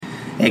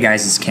Hey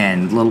guys, it's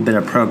Ken. A little bit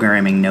of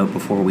programming note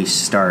before we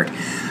start.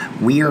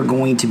 We are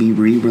going to be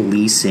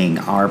re-releasing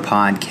our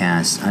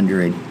podcast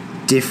under a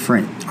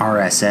different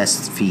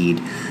RSS feed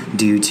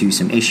due to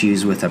some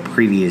issues with a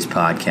previous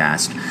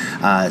podcast.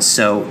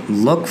 So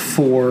look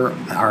for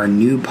our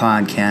new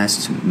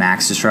podcast,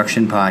 Max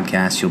Destruction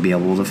Podcast. You'll be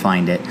able to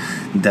find it.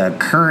 The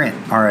current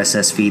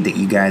RSS feed that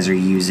you guys are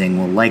using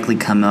will likely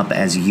come up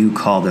as You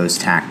Call Those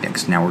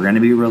Tactics. Now, we're going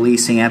to be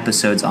releasing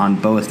episodes on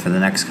both for the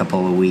next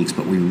couple of weeks,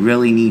 but we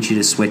really need you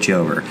to switch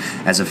over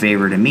as a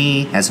favor to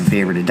me, as a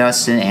favor to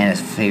Dustin, and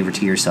as a favor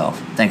to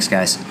yourself. Thanks,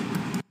 guys.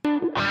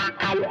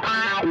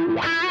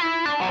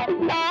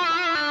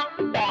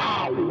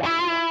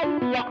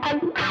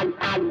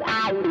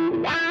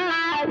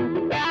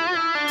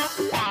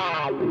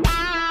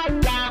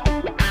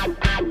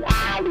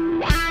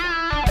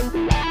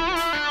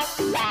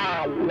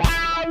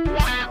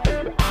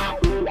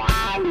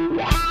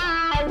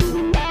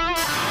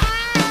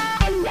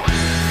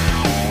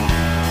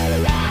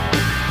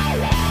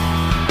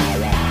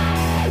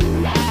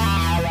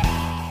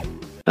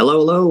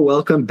 Hello,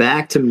 welcome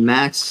back to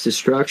Max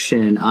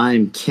Destruction.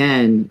 I'm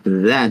Ken,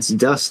 that's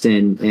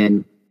Dustin,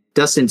 and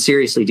Dustin,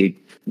 seriously, dude,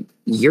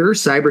 your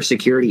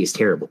cybersecurity is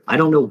terrible. I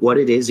don't know what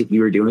it is that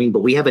you're doing, but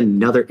we have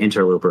another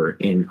interloper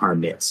in our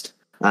midst.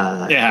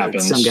 It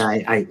happens. Some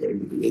guy,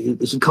 he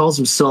calls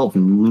himself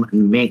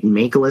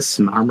Marvelous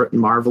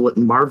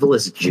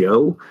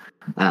Joe.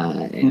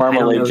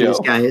 Marmalade Joe. This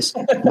guy is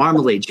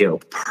Marmalade Joe.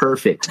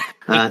 Perfect.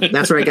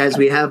 That's right, guys.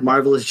 We have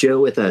Marvelous Joe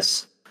with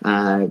us.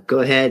 Go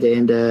ahead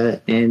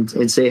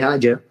and say hi,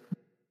 Joe.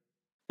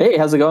 Hey,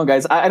 how's it going,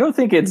 guys? I don't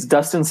think it's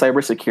Dustin's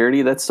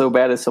cybersecurity that's so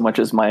bad as so much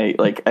as my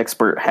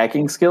expert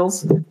hacking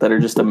skills that are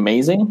just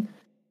amazing.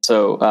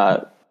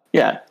 So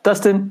yeah,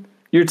 Dustin,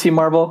 you're Team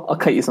Marvel. I'll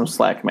cut you some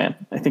slack, man.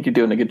 I think you're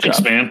doing a good job.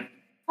 Thanks, man.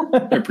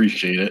 I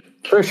appreciate it.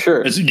 For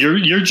sure.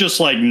 You're just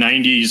like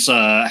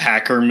 90s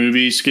hacker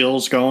movie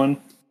skills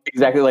going.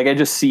 Exactly. I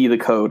just see the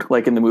code,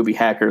 like in the movie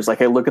Hackers. I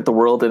look at the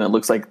world and it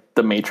looks like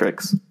the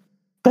Matrix.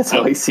 That's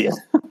how I see it.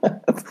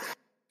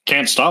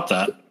 Can't stop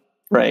that.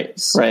 Right.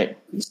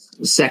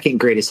 Second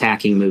greatest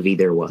hacking movie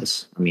there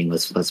was. I mean,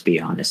 let's be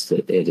honest.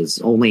 It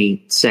is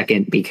only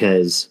second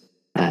because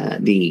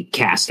the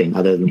casting,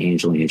 other than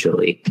Angelina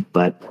Jolie.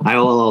 But I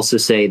will also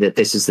say that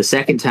this is the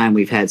second time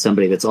we've had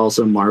somebody that's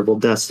also Marvel,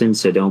 Dustin.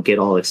 So don't get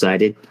all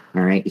excited.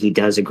 All right, he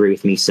does agree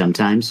with me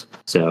sometimes.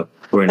 So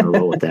we're gonna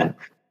roll with that.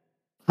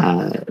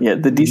 Yeah,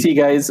 the DC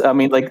guys, I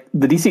mean,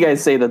 the DC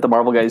guys say that the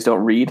Marvel guys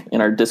don't read in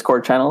our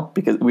Discord channel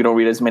because we don't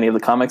read as many of the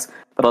comics,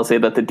 but I'll say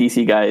that the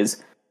DC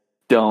guys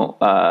don't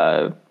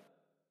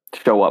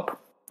show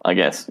up, I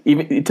guess,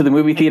 even to the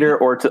movie theater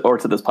or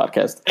to this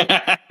podcast.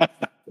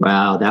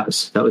 Wow, that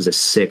was a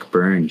sick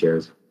burn,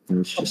 Jared. It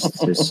was just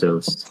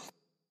so...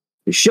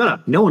 Shut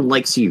up. No one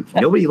likes you.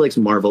 Nobody likes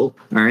Marvel,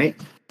 all right?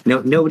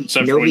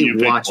 Nobody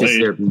watches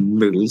their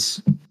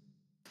movies.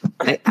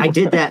 I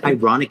did that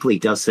ironically,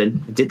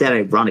 Dustin. I did that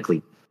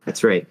ironically.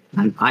 That's right.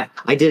 I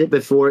did it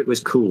before it was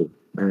cool.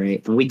 All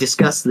right. And we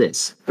discussed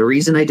this. The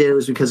reason I did it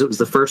was because it was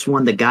the first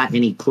one that got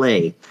any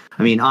play.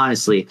 I mean,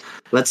 honestly,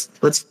 let's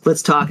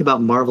talk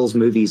about Marvel's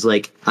movies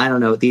like, I don't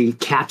know, the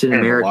Captain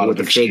America with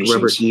the fake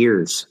rubber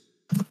ears.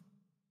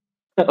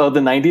 Oh, the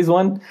 90s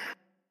one?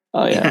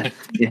 Oh yeah.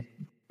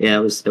 Yeah,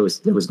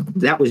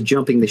 that was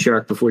jumping the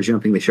shark before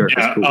jumping the shark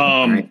was cool.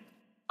 Right?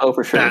 Oh,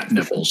 for sure. Bat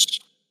nipples.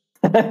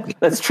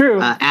 That's true.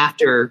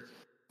 After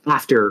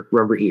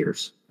rubber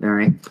ears. All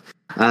right.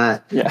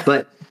 Yeah.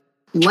 But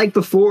like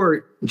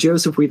before,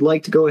 Joseph, we'd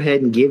like to go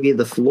ahead and give you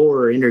the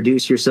floor,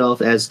 introduce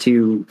yourself as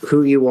to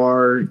who you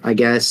are, I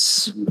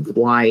guess,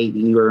 why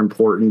you are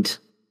important,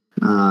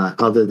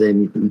 other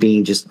than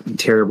being just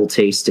terrible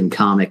taste in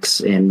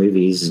comics and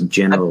movies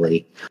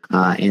generally.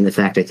 And the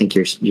fact I think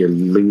you're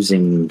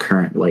losing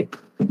current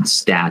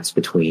stats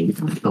between,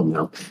 I don't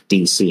know,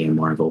 DC and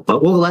Marvel.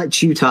 But we'll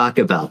let you talk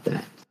about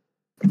that.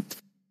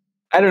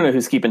 I don't know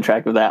who's keeping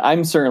track of that.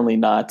 I'm certainly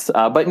not.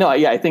 But no,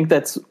 yeah, I think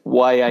that's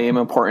why I am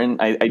important.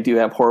 I do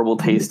have horrible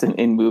taste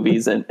in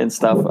movies and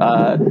stuff.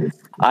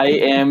 I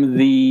am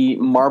the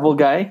Marvel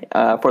guy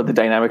for the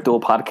Dynamic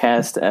Duel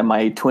podcast, and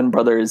my twin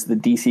brother is the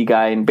DC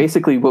guy. And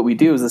basically what we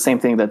do is the same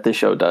thing that this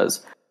show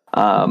does.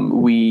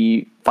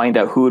 We find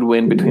out who would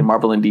win between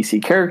Marvel and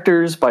DC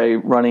characters by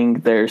running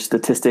their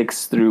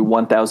statistics through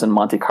 1,000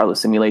 Monte Carlo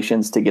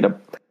simulations to get a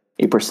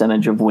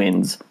percentage of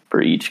wins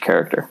for each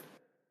character.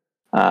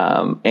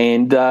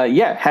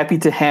 Happy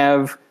to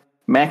have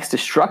Max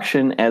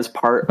Destruction as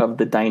part of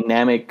the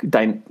Dynamike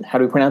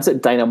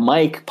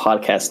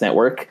podcast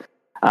network.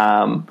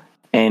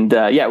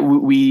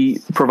 We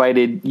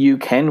provided you,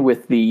 Ken,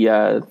 with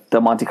the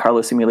Monte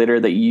Carlo simulator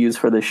that you use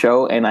for the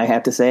show. And I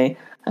have to say,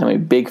 I'm a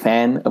big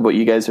fan of what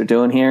you guys are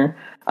doing here.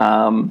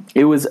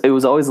 It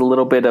was always a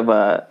little bit of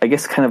a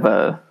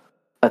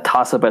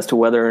toss up as to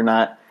whether or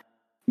not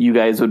you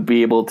guys would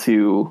be able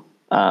to,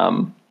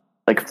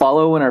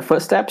 follow in our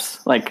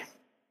footsteps,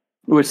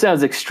 which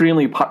sounds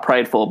extremely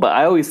prideful, but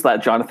I always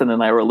thought Jonathan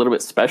and I were a little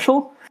bit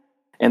special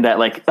and that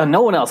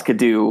no one else could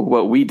do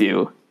what we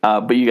do.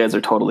 but you guys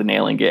are totally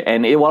nailing it.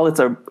 And while it's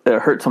a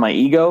hurt to my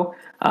ego,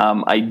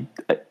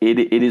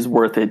 it is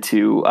worth it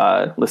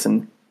to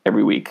listen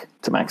every week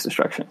to Max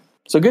Destruction.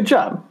 So good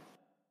job.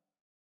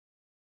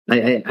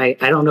 I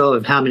don't know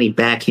of how many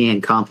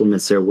backhand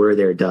compliments there were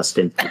there,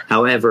 Dustin.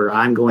 However,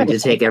 I'm going to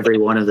take every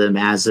one of them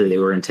as they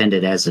were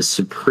intended as a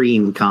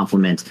supreme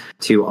compliment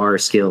to our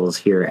skills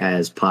here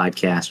as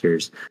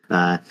podcasters.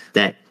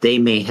 That they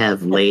may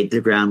have laid the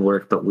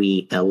groundwork, but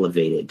we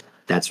elevated.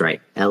 That's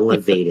right,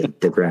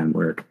 elevated the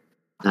groundwork.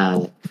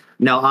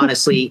 No,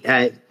 honestly,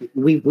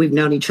 we've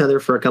known each other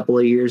for a couple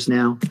of years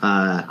now.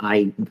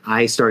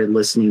 I started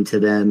listening to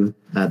them,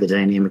 the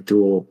Dynamic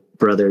Duel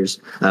brothers,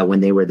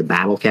 when they were the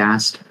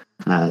Battlecast.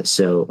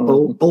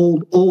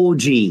 Old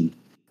OG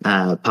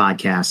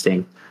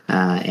podcasting,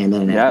 and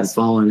then I've been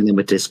following them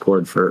with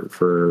Discord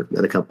for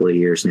a couple of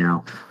years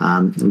now.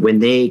 When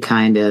they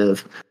kind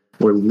of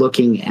were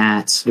looking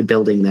at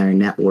building their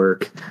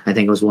network, I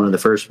think it was one of the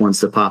first ones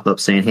to pop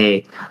up saying,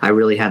 "Hey, I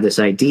really have this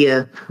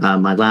idea.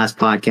 My last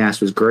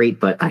podcast was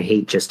great, but I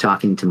hate just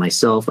talking to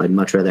myself. I'd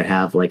much rather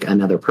have like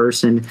another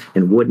person.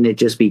 And wouldn't it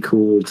just be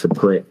cool to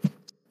put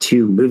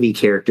two movie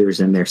characters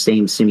in their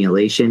same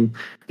simulation,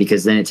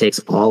 because then it takes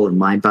all of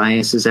my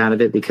biases out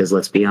of it, because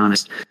let's be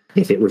honest,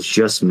 if it was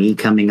just me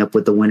coming up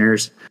with the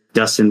winners,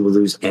 Dustin would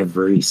lose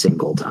every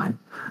single time."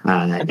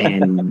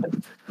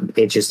 And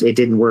it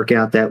didn't work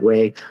out that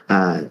way.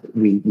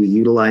 We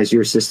utilize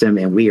your system,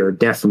 and we are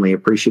definitely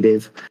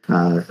appreciative.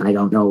 I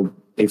don't know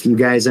if you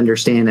guys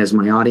understand, as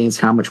my audience,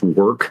 how much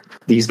work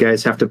these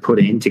guys have to put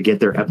in to get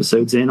their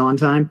episodes in on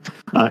time.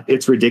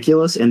 It's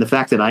ridiculous. And the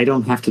fact that I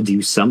don't have to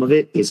do some of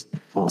it is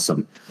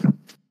awesome.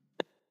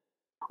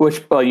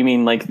 You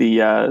mean like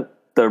the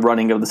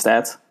running of the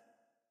stats?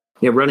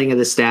 Yeah, running of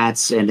the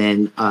stats, and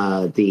then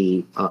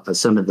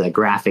some of the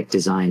graphic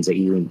designs that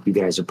you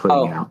guys are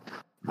putting out.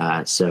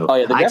 The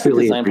graphic I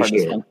truly design part is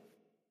appreciate it. fun.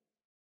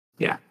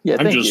 Yeah.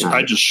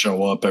 I just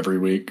show up every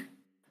week.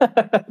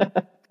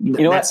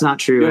 That's not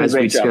true. As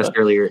we discussed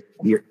earlier,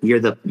 you're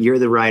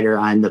the writer.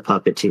 I'm the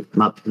puppet.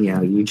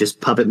 You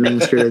just puppet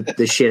master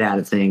the shit out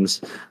of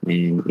things,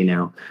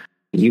 and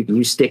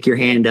you stick your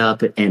hand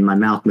up, and my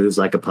mouth moves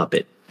like a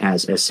puppet,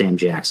 as Sam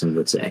Jackson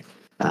would say.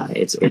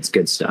 It's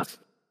good stuff.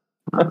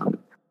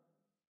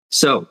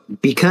 So,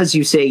 because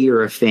you say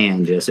you're a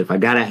fan, Joseph, I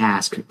got to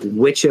ask,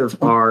 which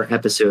of our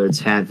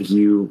episodes have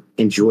you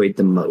enjoyed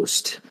the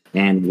most?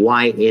 And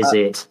why is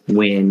it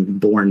when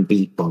Bourne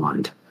beat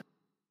Bond?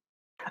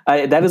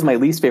 That is my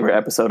least favorite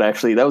episode,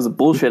 actually. That was a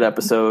bullshit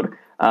episode.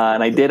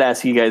 And I did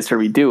ask you guys to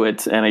redo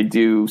it, and I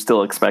do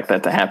still expect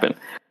that to happen.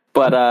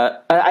 But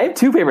I have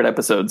two favorite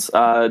episodes.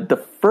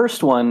 The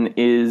first one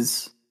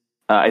is...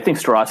 I think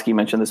Starosky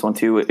mentioned this one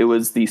too. It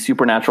was the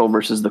Supernatural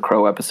versus the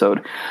Crow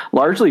episode,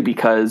 largely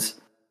because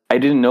I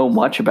didn't know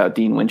much about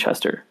Dean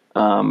Winchester.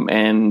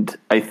 And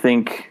I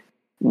think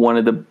one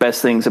of the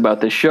best things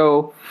about this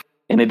show,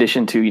 in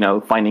addition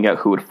to, finding out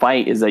who would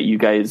fight, is that you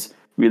guys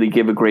really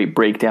give a great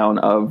breakdown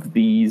of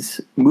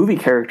these movie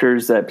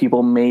characters that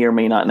people may or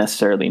may not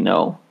necessarily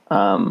know.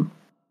 I'd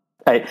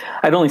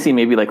only seen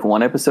maybe like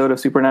one episode of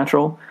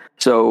Supernatural.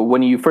 So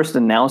when you first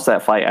announced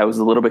that fight, I was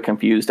a little bit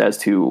confused as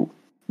to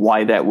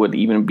why that would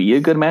even be a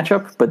good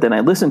matchup. But then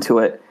I listened to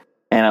it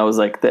and I was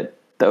like, that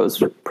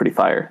was pretty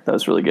fire. That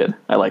was really good.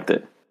 I liked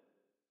it.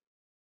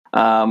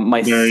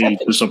 Very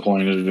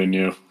disappointed in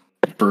you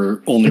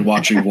for only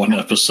watching one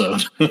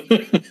episode.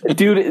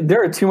 Dude,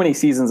 there are too many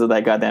seasons of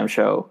that goddamn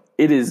show.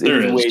 It is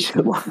way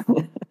too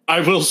long.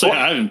 I will say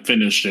I haven't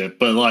finished it,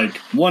 but like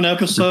one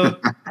episode,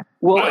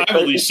 I've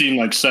at least seen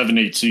like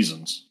 7-8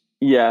 seasons.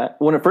 Yeah.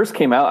 When it first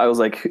came out, I was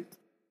like,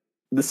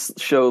 this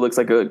show looks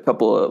like a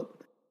couple of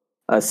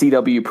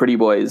CW pretty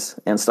boys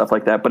and stuff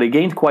like that. But it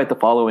gained quite the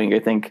following, I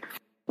think,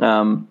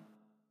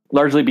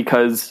 largely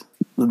because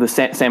the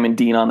Sam and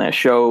Dean on that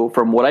show,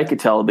 from what I could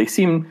tell, they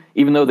seem,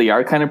 even though they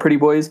are kind of pretty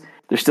boys,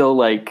 they're still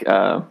like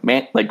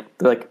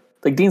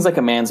Dean's like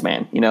a man's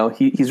man.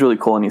 He's really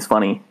cool and he's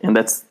funny, and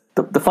that's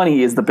the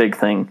funny is the big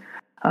thing,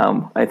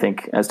 I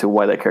think, as to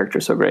why that character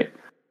is so great.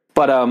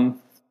 But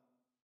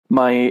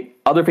my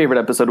other favorite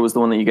episode was the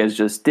one that you guys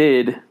just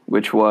did,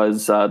 which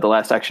was The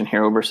Last Action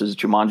Hero versus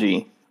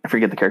Jumanji. I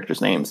forget the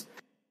characters' names.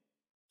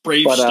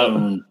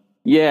 Bravestone.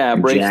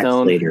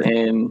 Bravestone.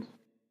 And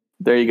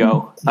there you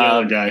go. The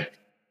other guy.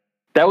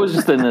 That was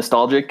just a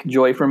nostalgic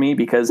joy for me,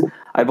 because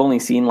I've only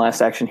seen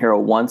Last Action Hero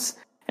once,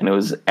 and it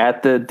was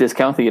at the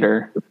discount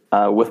theater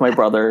with my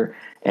brother,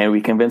 and we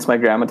convinced my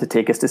grandma to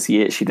take us to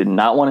see it. She did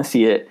not want to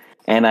see it,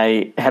 and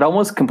I had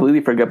almost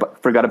completely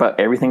forgot about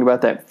everything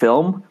about that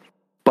film,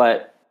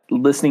 but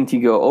listening to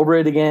you go over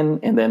it again,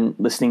 and then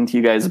listening to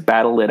you guys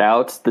battle it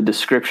out, the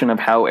description of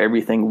how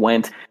everything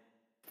went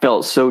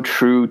felt so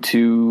true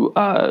to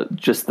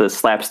just the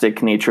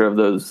slapstick nature of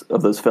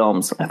those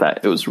films. I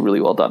thought it was really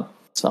well done.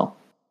 So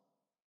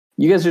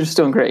you guys are just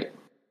doing great.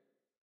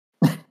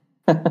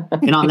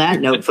 And on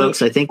that note,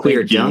 folks, I think we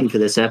are done for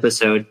this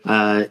episode.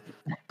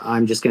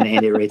 I'm just going to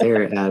end it right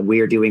there.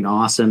 We are doing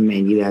awesome,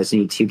 and you guys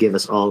need to give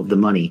us all of the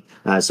money.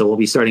 So we'll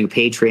be starting a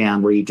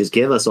Patreon where you just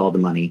give us all the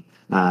money,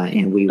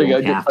 and we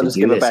won't have to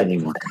do this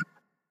anymore.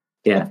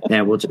 Yeah,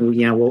 and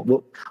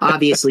we'll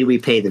obviously we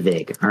pay the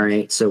vig. All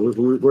right, so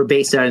we're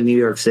based out of New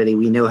York City.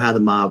 We know how the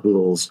mob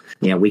rules.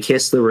 We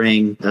kiss the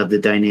ring of the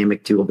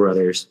dynamic dual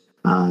brothers.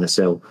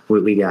 So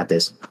we got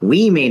this.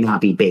 We may not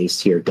be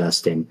based here,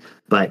 Dustin,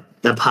 but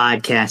the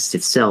podcast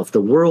itself,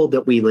 the world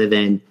that we live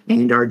in,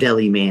 and our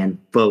deli man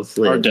both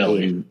live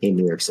in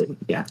New York City.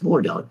 Yeah,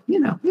 or deli.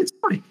 It's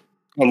fine.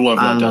 I love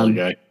that deli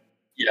guy.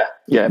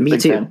 Yeah, me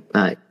too.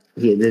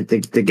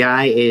 The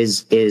guy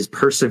is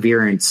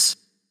perseverance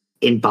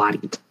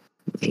embodied.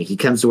 He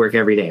comes to work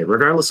every day,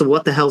 regardless of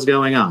what the hell's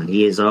going on.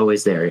 He is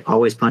always there,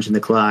 always punching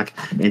the clock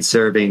and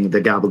serving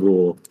the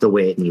gabagool the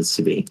way it needs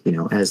to be,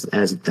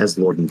 as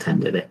Lord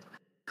intended it.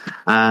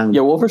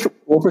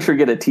 We'll for sure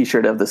get a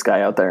T-shirt of this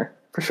guy out there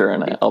for sure,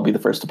 and I'll be the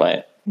first to buy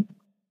it.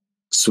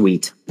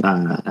 Sweet.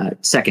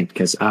 Second,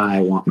 because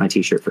I want my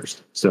T-shirt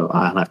first, so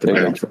I'll have to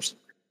buy it first.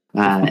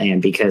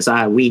 And because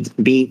we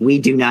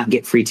do not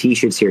get free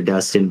T-shirts here,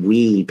 Dustin,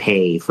 we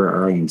pay for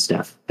our own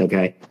stuff.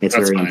 Okay, it's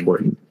very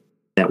important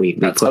that we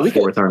put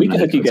forth our money. We can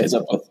hook you guys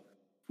up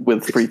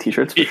with free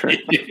T-shirts for sure.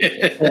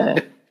 Yeah.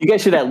 You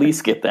guys should at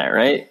least get that,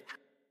 right?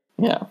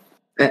 Yeah.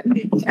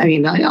 I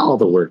mean, all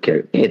the work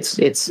here,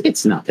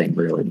 it's nothing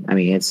really. I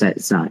mean,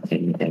 it's not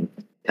anything.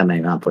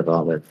 Coming up with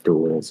all the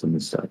tools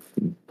and stuff,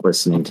 and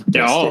listening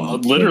to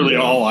literally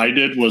all I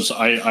did was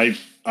I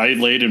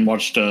laid and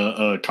watched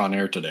a Con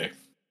Air today.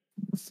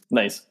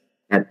 Nice.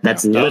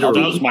 That's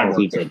literally that was my work.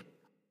 He did.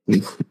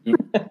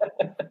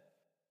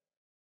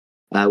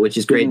 Which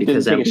is great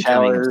because take a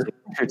shower,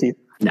 brush your teeth.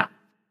 No.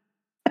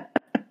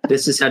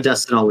 This is how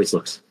Dustin always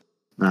looks.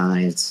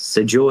 It's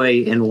a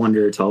joy and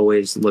wonder to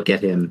always look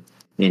at him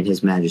in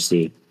his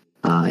majesty,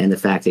 and the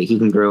fact that he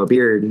can grow a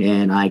beard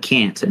and I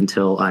can't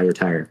until I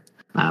retire,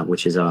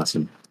 which is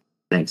awesome.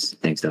 Thanks,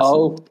 Dustin.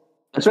 Oh,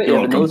 that's right.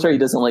 Yeah, the military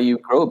doesn't let you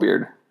grow a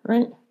beard,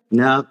 right?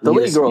 No, the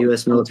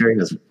U.S. military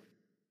doesn't.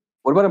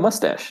 What about a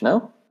mustache?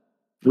 No?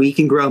 We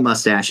can grow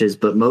mustaches,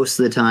 but most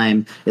of the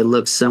time it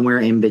looks somewhere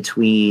in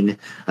between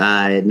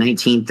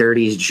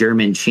 1930s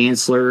German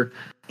chancellor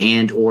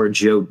and or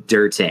Joe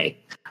Dirte.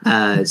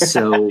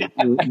 So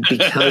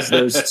because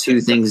those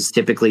two things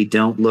typically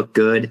don't look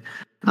good,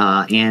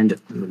 and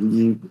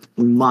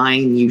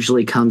mine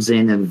usually comes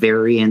in a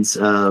variance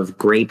of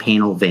gray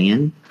panel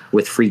van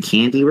with free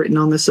candy written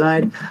on the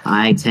side,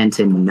 I tend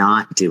to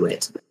not do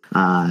it.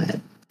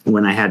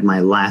 When I had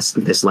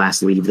this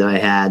last leave that I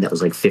had, that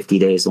was like 50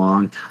 days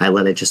long, I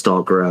let it just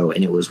all grow,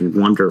 and it was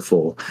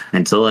wonderful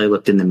until I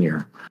looked in the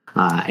mirror.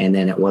 And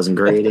then it wasn't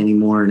great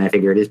anymore, and I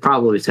figured it's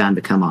probably time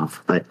to come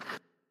off. But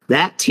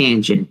that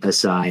tangent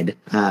aside,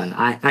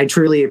 I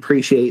truly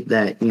appreciate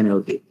that,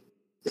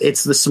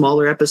 it's the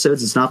smaller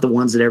episodes. It's not the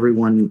ones that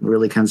everyone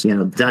really comes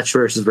to. Dutch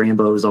versus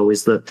Rambo is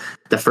always the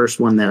first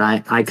one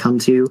that I come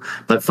to.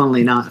 But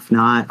funnily enough,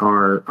 not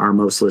our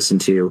most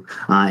listened to.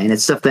 And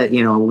it's stuff that,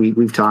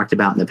 we've talked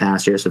about in the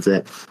past, Joseph,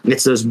 that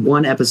it's those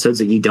one episodes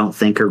that you don't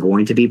think are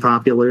going to be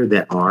popular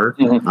that are.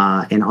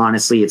 Mm-hmm. And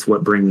honestly, it's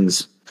what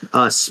brings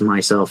us,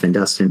 myself, and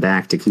Dustin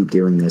back to keep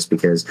doing this,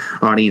 because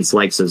our audience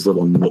likes those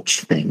little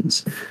niche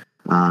things.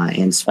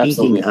 And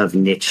speaking of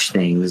niche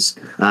things,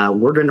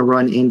 we're going to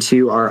run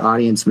into our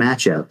audience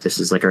matchup. This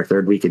is like our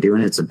third week of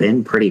doing it. It's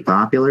been pretty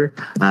popular.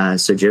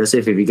 So,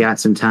 Joseph, if you got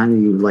some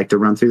time, you'd like to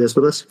run through this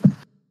with us?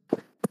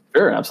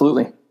 Sure,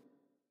 absolutely.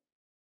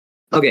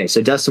 Okay,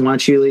 so Dustin, why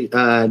don't you,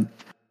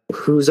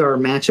 who's our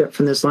matchup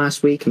from this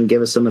last week, and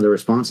give us some of the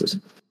responses?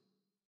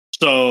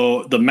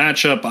 So the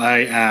matchup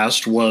I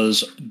asked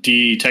was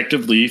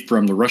Detective Lee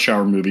from the Rush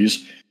Hour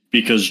movies,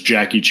 because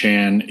Jackie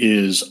Chan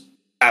is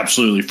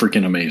absolutely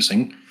freaking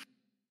amazing.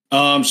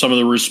 Some of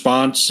the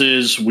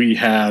responses we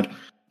had: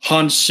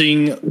 Han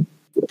Sing,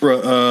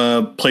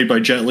 played by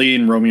Jet Li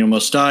in Romeo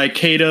Must Die;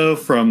 Kato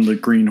from the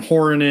Green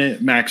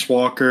Hornet; Max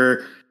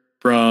Walker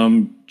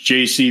from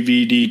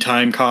JCVD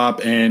Time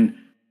Cop; and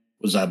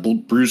was that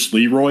Bruce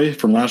Leroy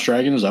from Last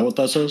Dragon? Is that what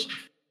that says?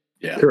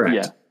 Yeah, correct.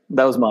 Yeah,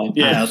 that was mine.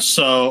 Yeah,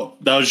 so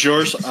that was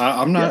yours.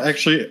 I'm not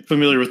actually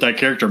familiar with that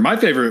character. My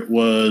favorite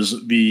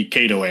was the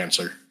Kato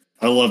answer.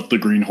 I loved the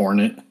Green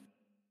Hornet.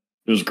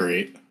 It was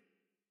great.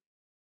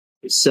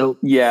 So,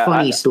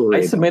 funny story.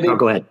 I submitted.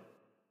 Go ahead.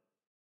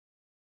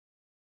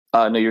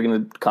 No, you're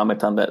going to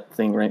comment on that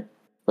thing, right?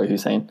 Like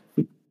Hussein.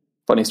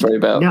 Funny story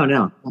about.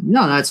 No,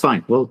 that's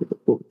fine. Well,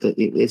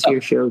 it's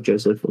your show,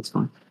 Joseph. It's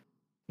fine.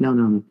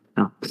 No.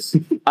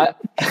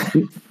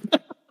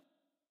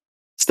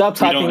 Stop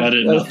talking. We don't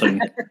edit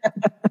nothing.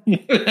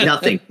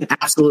 Nothing.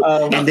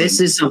 Absolutely. And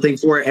this is something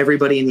for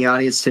everybody in the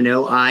audience to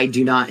know. I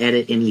do not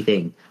edit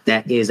anything.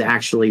 That is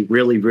actually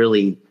really,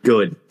 really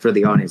good for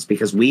the audience,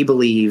 because we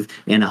believe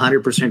in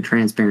 100%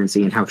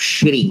 transparency and how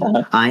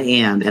shitty I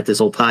am at this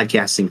whole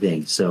podcasting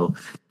thing. So,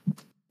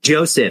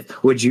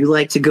 Joseph, would you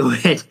like to go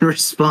ahead and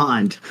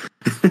respond?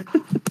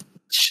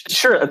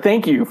 Sure.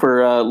 Thank you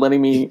for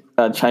letting me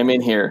chime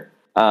in here.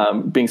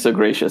 being so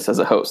gracious as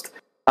a host.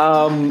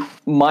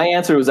 My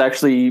answer was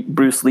actually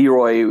Bruce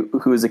Leroy,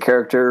 who is a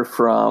character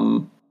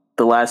from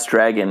The Last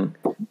Dragon,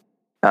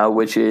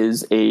 which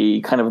is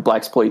a kind of a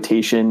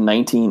blaxploitation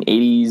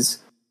 1980s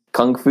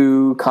kung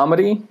fu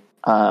comedy.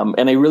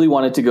 And I really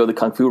wanted to go the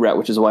kung fu route,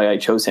 which is why I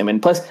chose him.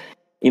 And plus,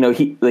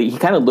 he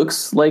kind of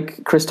looks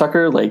like Chris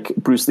Tucker. Like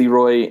Bruce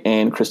Leroy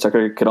and Chris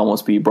Tucker could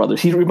almost be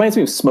brothers. He reminds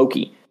me of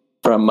Smokey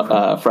from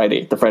the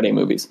Friday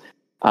movies.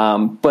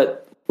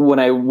 But when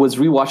I was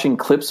rewatching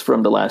clips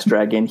from The Last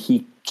Dragon,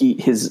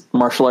 his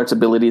martial arts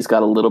abilities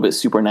got a little bit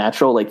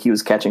supernatural. Like he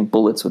was catching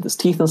bullets with his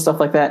teeth and stuff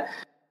like that.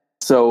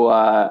 So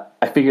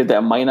I figured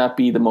that might not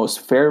be the most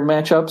fair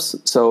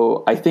matchups.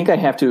 So I think I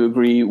have to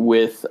agree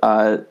with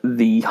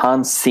the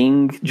Han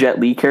Sing Jet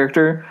Li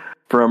character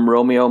from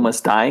Romeo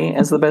Must Die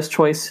as the best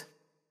choice,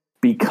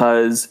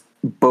 because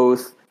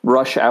both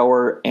Rush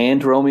Hour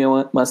and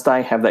Romeo Must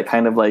Die have that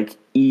kind of like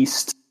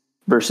East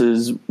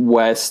versus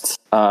West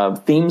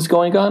themes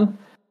going on,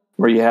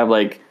 where you have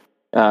like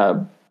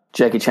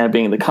Jackie Chan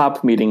being the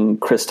cop meeting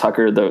Chris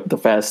Tucker, the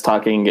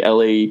fast-talking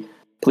LA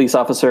police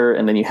officer,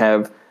 and then you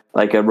have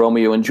like a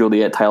Romeo and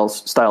Juliet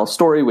style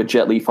story with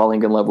Jet Li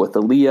falling in love with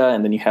Aaliyah,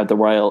 and then you have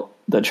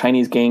the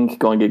Chinese gang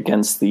going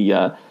against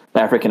the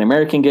African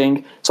American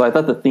gang. So I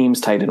thought the themes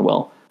tied in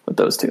well with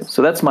those two.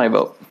 So that's my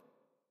vote.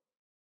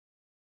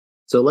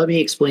 So let me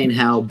explain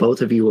how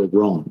both of you are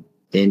wrong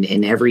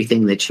in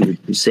everything that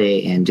you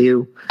say and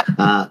do.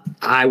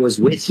 I was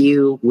with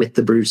you with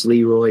the Bruce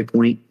Leroy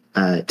point.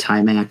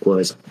 Timac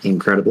was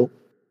incredible.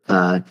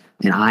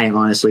 And I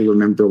honestly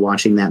remember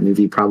watching that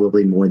movie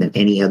probably more than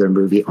any other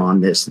movie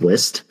on this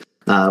list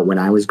when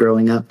I was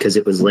growing up, because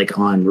it was like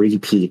on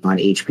repeat on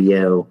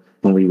HBO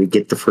when we would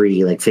get the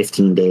free like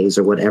 15 days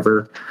or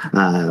whatever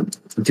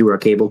through our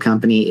cable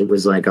company. It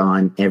was like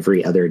on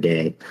every other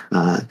day.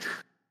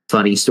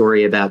 Funny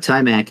story about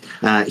Timac.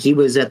 He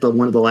was at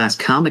one of the last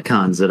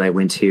Comic-Cons that I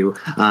went to,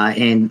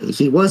 and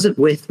he wasn't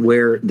with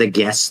where the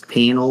guest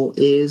panel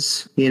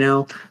is,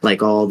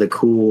 like all the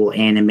cool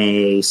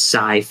anime,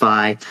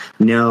 sci-fi.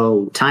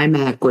 No,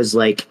 Timac was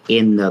like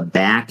in the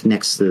back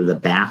next to the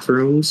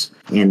bathrooms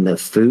and the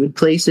food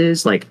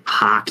places, like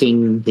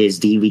hawking his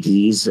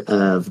DVDs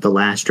of The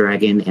Last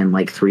Dragon and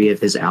like 3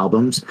 of his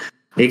albums.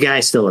 The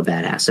guy's still a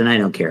badass, and I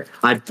don't care.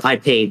 I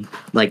paid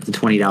like the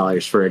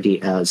 $20 for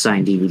a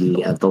signed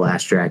DVD of The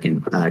Last Dragon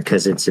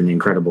because it's an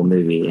incredible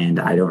movie, and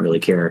I don't really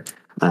care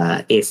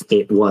if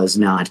it was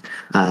not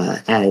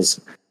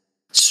as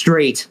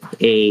straight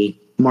a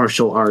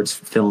martial arts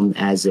film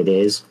as it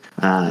is.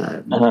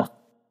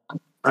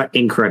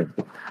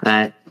 Incredible.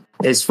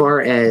 As far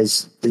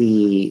as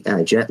the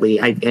Jet Li,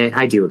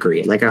 I do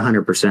agree, like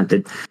 100%,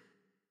 that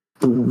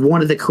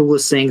one of the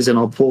coolest things, and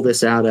I'll pull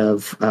this out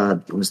of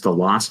was The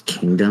Lost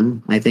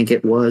Kingdom, I think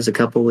it was a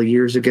couple of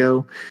years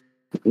ago,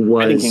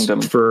 was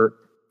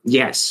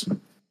yes.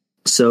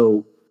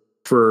 So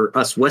for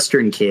us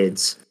Western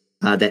kids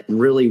that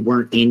really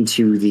weren't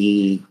into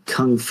the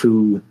kung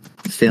fu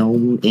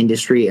film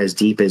industry as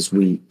deep as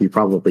we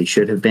probably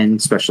should have been,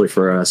 especially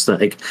for us,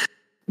 like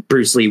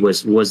Bruce Lee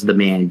was the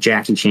man,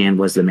 Jackie Chan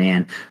was the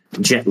man,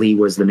 Jet Li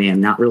was the man,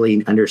 not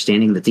really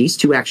understanding that these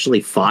two actually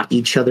fought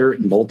each other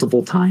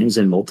multiple times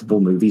in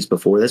multiple movies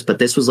before this, but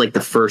this was like the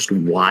first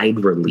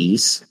wide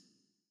release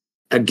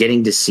of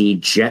getting to see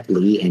Jet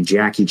Li and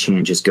Jackie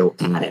Chan just go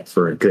at it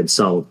for a good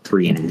solid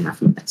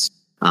 3.5 minutes.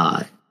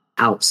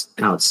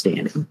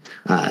 Outstanding.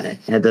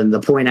 And then the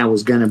point I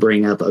was going to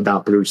bring up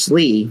about Bruce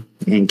Lee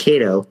and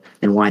Kato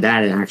and why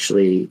that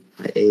actually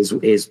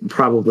is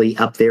probably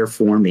up there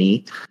for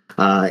me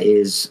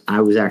is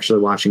I was actually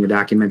watching a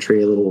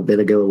documentary a little bit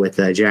ago with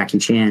Jackie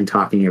Chan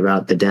talking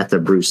about the death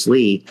of Bruce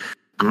Lee.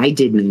 I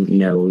didn't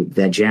know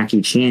that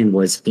Jackie Chan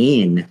was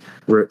in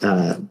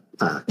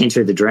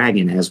Enter the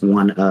Dragon as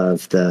one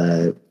of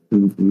the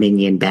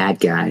minion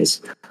bad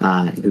guys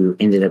who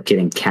ended up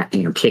getting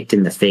kicked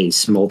in the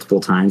face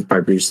multiple times by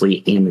Bruce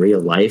Lee in real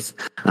life.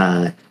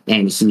 And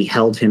he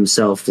held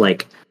himself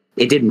like,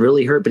 it didn't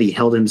really hurt, but he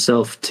held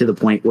himself to the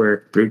point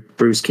where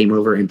Bruce came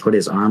over and put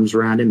his arms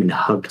around him and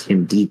hugged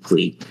him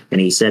deeply. And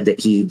he said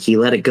that he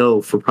let it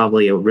go for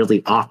probably a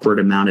really awkward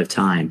amount of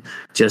time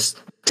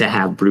just to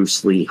have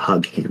Bruce Lee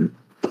hug him.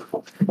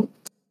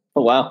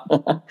 Oh, wow.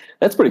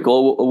 That's pretty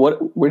cool.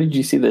 Where did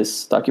you see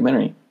this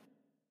documentary?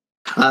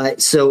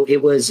 So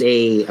it was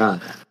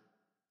I'll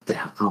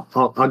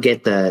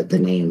get the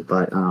name,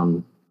 but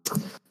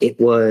it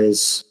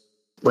was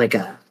like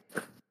a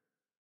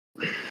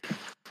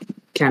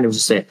kind of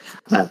just a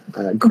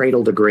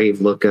cradle to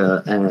grave look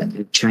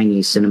at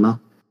Chinese cinema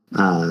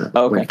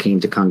when it came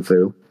to kung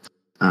fu.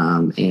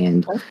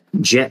 And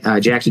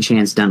Jackie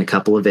Chan's done a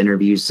couple of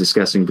interviews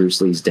discussing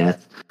Bruce Lee's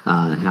death,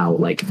 how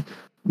like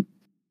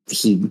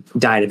he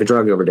died of a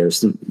drug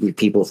overdose.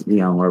 People,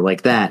 are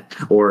like that,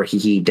 or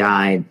he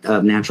died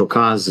of natural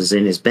causes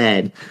in his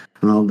bed.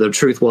 Well, the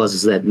truth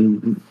is that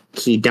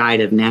he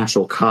died of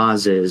natural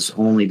causes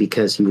only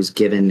because he was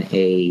given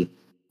a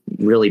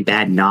really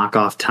bad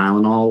knockoff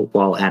Tylenol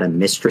while at a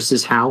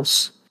mistress's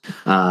house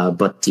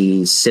but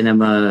the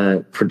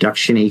cinema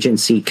production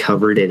agency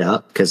covered it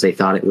up because they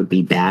thought it would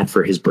be bad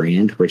for his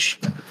brand, which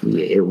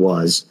it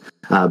was.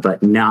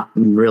 But not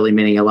really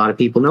many. A lot of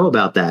people know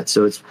about that,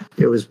 so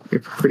it was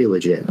pretty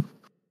legit.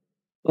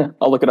 Yeah,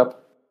 I'll look it up.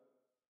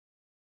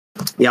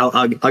 Yeah,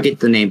 I'll get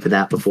the name for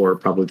that before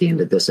probably the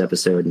end of this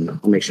episode, and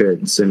I'll make sure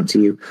to send it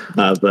to you.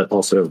 But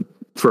also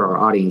for our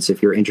audience,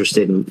 if you're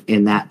interested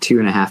in that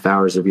 2.5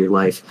 hours of your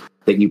life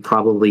that you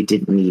probably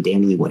didn't need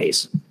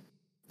anyways.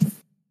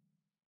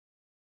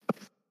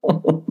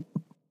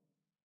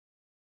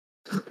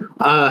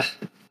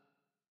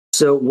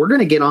 So we're going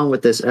to get on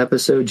with this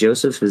episode.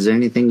 Joseph, is there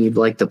anything you'd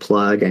like to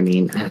plug? I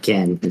mean,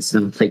 again, it's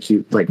not like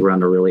you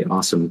run a really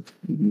awesome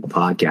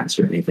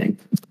podcast or anything.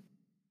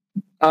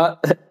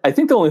 I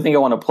think the only thing I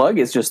want to plug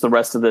is just the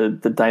rest of the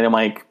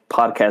Dynamite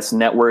podcast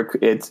network.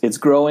 It's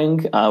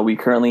growing. We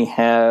currently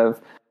have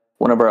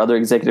one of our other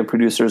executive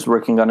producers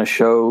working on a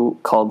show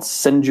called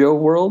Senjo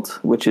World,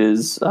 which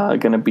is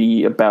going to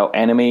be about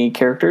anime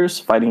characters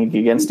fighting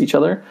against each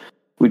other.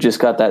 We just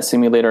got that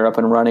simulator up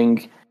and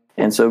running,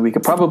 and so we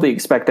could probably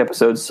expect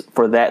episodes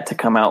for that to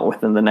come out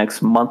within the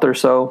next month or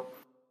so,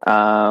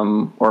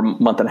 or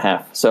month and a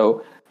half.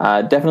 So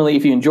definitely,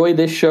 if you enjoy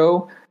this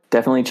show,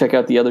 definitely check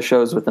out the other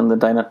shows within the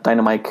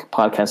Dynamite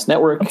Podcast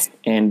Network.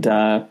 And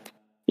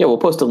we'll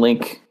post a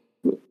link.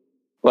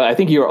 Well, I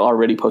think you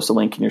already post a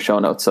link in your show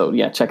notes. So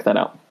yeah, check that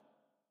out.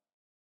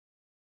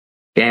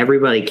 Yeah,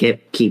 everybody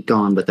keep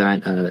going with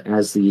that.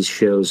 As these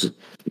shows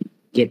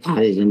get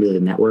added into the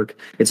network,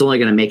 it's only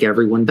going to make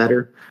everyone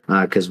better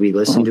because we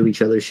listen to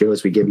each other's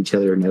shows, we give each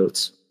other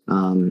notes,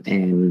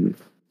 and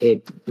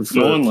it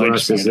for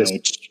us is this.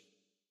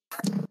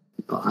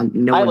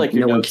 No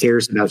one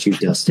cares about you,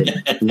 Dustin.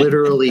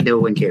 Literally, no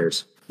one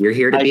cares. You're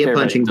here to be a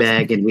punching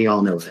bag, and we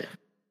all know it.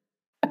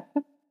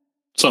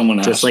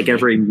 Someone just like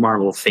every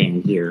Marvel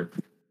fan here,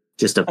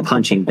 just a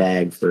punching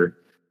bag for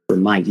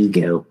my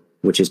ego,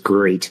 which is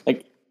great.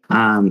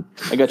 I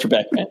got your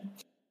back, man.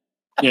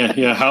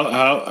 Yeah.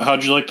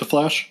 How'd you like the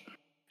Flash?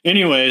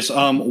 Anyways,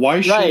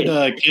 why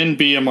should Ken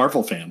be a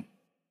Marvel fan?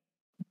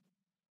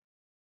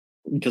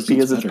 Because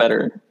it's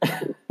better.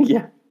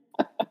 Yeah.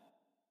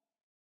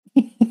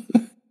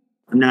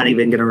 I'm not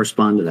even going to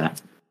respond to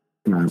that.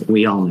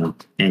 We all know,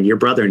 and your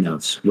brother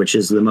knows, which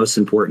is the most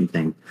important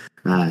thing.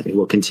 It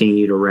will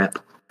continue to rep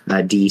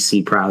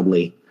DC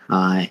proudly.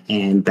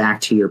 And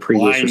back to your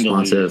previous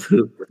response of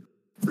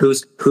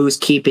who's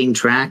keeping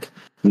track.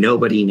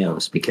 Nobody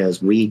knows,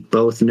 because we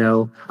both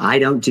know I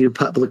don't do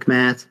public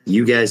math.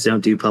 You guys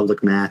don't do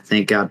public math.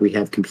 Thank God we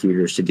have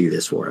computers to do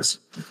this for us.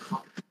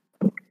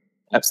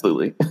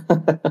 Absolutely.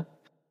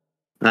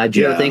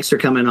 Joe, thanks for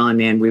coming on,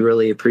 man. We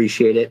really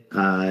appreciate it.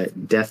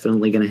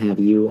 Definitely going to have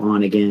you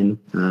on again.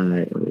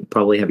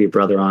 Probably have your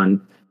brother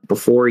on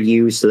before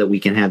you so that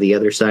we can have the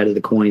other side of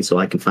the coin, so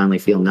I can finally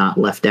feel not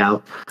left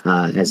out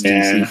as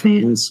DC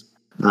fans.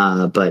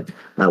 But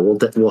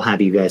we'll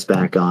have you guys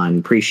back on.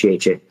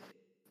 Appreciate you.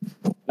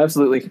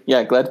 Absolutely.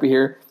 Yeah, glad to be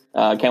here.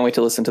 Can't wait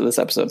to listen to this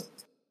episode.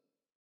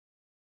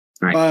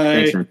 All right. Bye.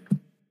 Thanks, man.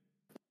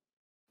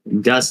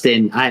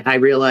 Dustin, I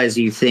realize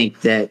you think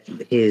that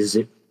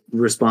his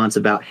response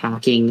about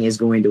hacking is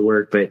going to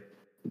work, but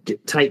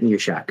tighten your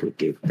shotgun,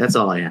 dude. That's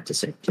all I have to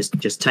say.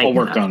 Just tighten.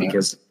 I'll work on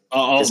because, it.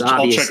 I'll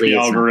check the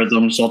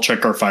algorithms. I'll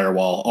check our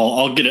firewall.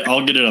 I'll get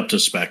it up to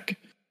spec.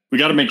 We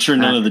got to make sure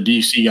none of the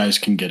DC guys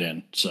can get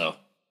in. So.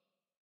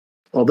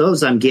 Well,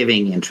 those I'm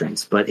giving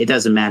entrance, but it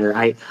doesn't matter.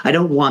 I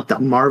don't want the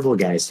Marvel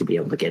guys to be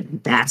able to get in.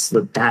 That's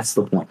the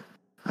point.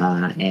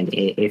 And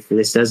if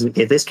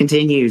this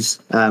continues,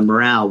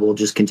 morale will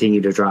just continue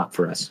to drop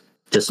for us.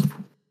 Just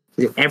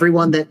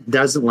everyone that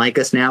doesn't like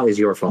us now is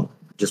your fault.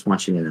 Just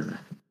want you to know that.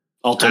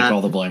 I'll take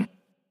all the blame.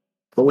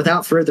 But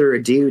without further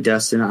ado,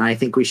 Dustin, I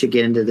think we should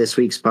get into this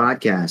week's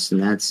podcast,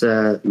 and that's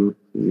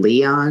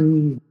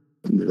Leon,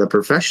 the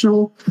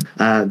professional,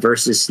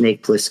 versus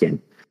Snake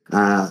Plissken.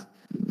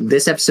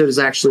 This episode is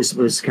actually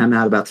supposed to come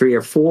out about 3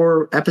 or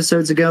 4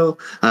 episodes ago,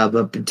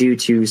 but due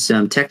to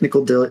some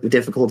technical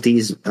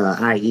difficulties,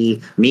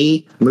 i.e.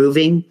 me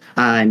moving,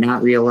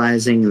 not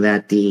realizing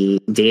that the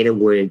data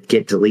would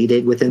get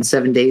deleted within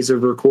 7 days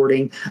of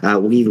recording,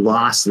 we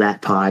lost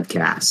that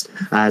podcast.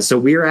 So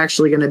we're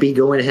actually going to be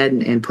going ahead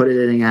and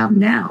putting it out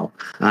now.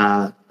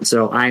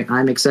 So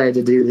I'm excited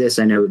to do this.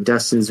 I know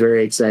Dustin's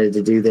very excited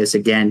to do this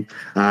again,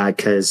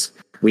 because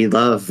we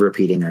love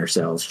repeating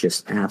ourselves.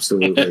 Just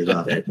absolutely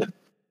love it.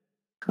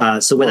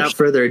 So without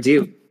further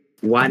ado,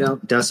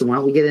 Dustin, why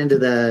don't we get into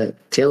the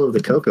tale of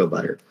the cocoa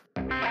butter?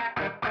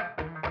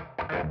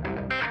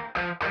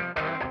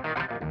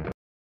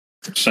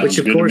 Sounds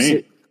good to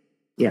me.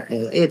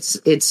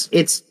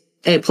 It's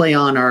a play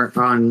on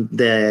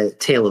the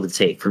tail of the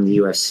tape from the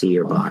UFC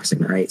or boxing,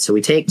 right? So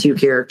we take two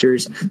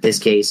characters. This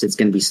case, it's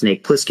going to be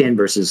Snake Plissken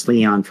versus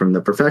Leon from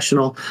The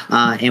Professional,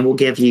 and we'll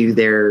give you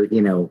their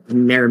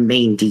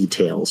main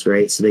details,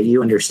 right, so that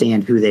you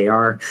understand who they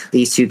are.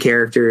 These two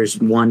characters,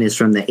 one is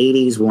from the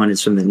 80s, one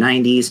is from the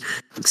 90s.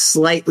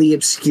 Slightly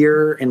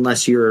obscure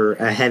unless you're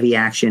a heavy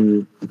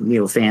action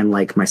fan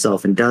like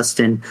myself and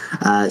Dustin.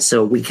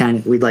 So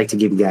we'd like to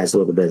give you guys a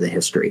little bit of the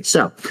history.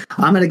 So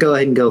I'm going to go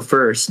ahead and go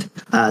first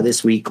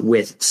this week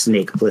with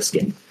Snake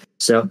Plissken.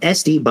 So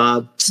SD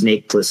Bob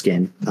Snake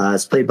Plissken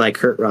is played by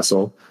Kurt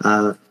Russell.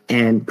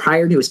 And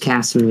prior to his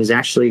casting, he was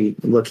actually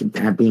looking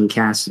at being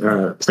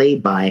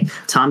played by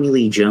Tommy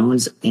Lee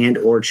Jones and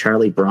or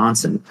Charlie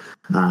Bronson.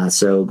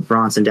 So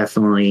Bronson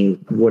definitely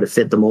would have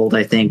fit the mold,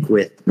 I think,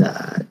 with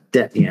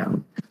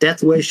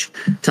Death Wish.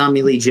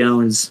 Tommy Lee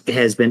Jones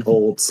has been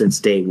old since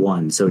day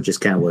one, so it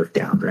just kind of worked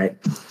out, right?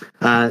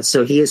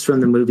 So he is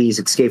from the movies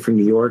Escape from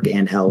New York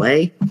and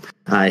L.A.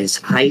 His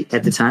height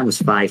at the time was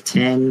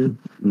 5'10",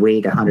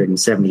 weighed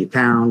 170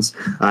 pounds.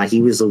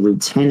 He was a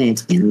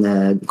lieutenant in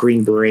the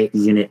Green Beret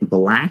Unit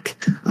Black.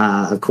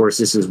 Of course,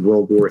 this is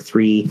World War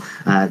III.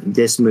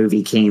 This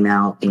movie came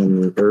out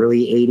in the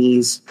early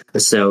 80s,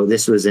 so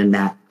this was in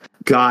that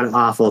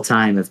god-awful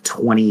time of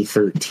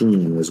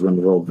 2013 was when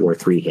World War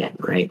III hit,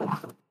 right?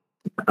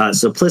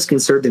 So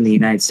Plissken served in the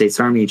United States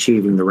Army,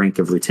 achieving the rank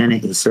of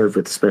lieutenant. He served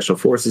with the Special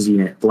Forces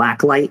Unit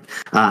Blacklight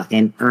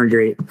and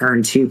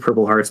earned 2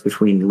 Purple Hearts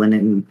between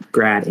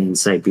Leningrad and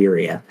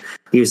Siberia.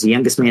 He was the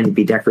youngest man to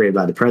be decorated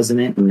by the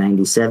president. In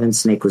 1997,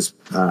 Snake was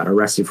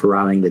arrested for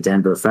robbing the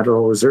Denver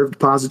Federal Reserve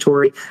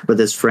Depository with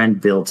his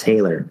friend Bill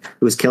Taylor,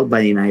 who was killed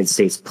by the United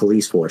States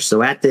police force.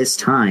 So at this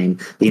time,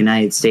 the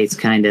United States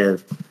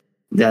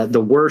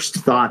the worst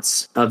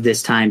thoughts of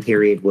this time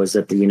period was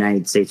that the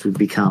United States would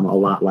become a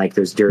lot like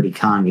those dirty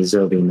commies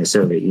over in the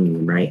Soviet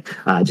Union, right?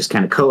 Just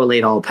kind of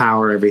collate all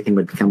power. Everything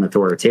would become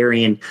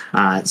authoritarian.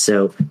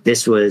 So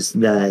this was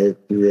the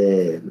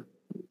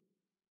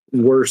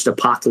worst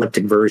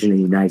apocalyptic version of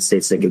the United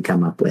States they could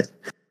come up with.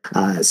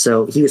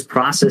 So he was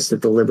processed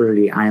at the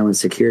Liberty Island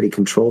Security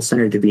Control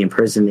Center to be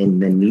imprisoned in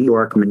the New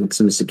York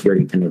Maximum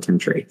Security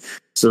Penitentiary.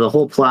 So the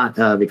whole plot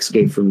of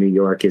Escape from New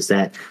York is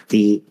that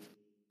the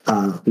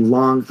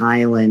Long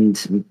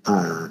Island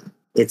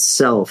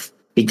itself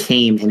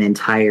became an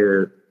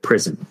entire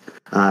prison.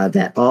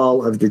 That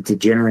all of the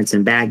degenerates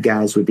and bad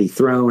guys would be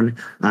thrown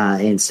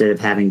instead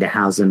of having to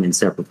house them in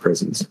separate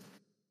prisons.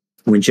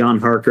 When John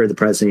Harker, the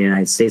President of the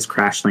United States,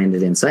 crash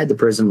landed inside the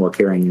prison while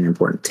carrying an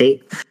important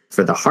tape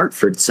for the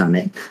Hartford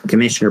Summit,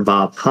 Commissioner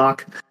Bob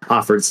Hawke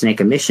offered Snake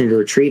a mission to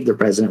retrieve the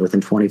president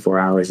within 24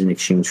 hours in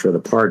exchange for the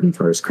pardon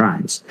for his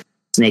crimes.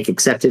 Snake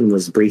accepted and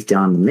was briefed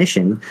on the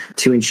mission.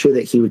 To ensure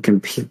that he would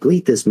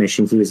complete this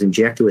mission, he was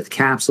injected with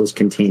capsules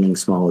containing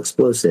small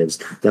explosives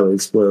that would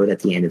explode at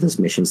the end of his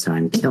mission's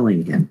time,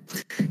 killing him.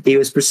 He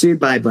was pursued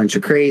by a bunch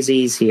of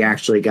crazies. He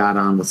actually got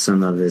on with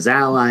some of his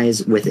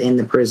allies within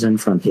the prison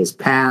from his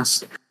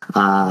past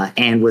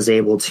and was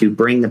able to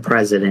bring the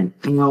president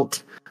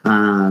out.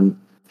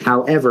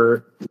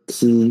 However,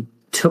 he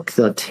took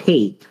the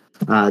tape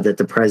that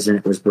the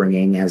president was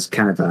bringing as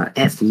kind of a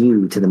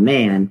FU to the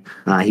man.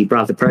 He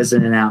brought the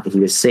president out. He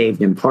was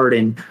saved and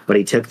pardoned, but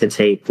he took the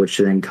tape, which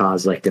then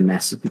caused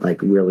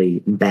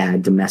really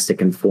bad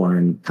domestic and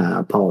foreign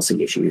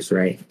policy issues,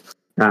 right?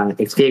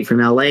 Escape from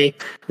LA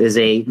is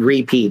a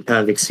repeat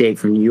of Escape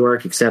from New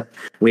York, except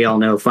we all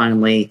know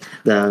finally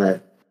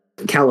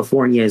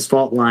California's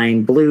fault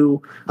line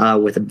blew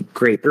with a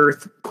great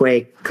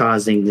earthquake,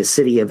 causing the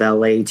city of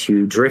LA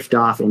to drift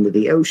off into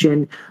the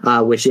ocean,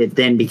 which it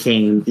then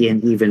became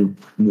an even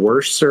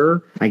worse,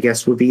 I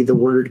guess would be the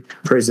word,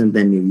 prison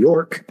than New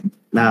York.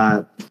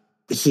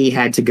 He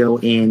had to go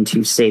in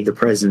to save the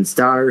president's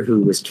daughter,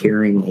 who was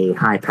carrying a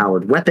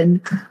high-powered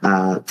weapon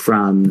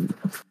from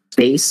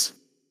space,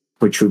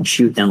 which would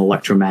shoot an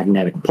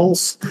electromagnetic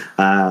pulse.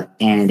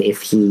 And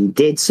if he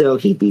did so,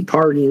 he'd be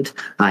pardoned.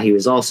 He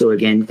was also,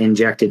 again,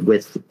 injected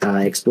with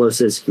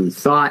explosives, he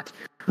thought.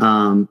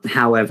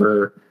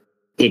 However,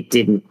 it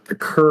didn't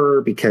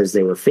occur because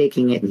they were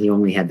faking it, and he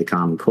only had the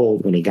common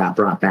cold. When he got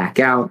brought back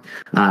out,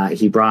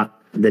 he brought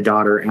the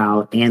daughter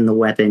out and the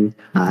weapon.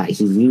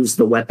 He used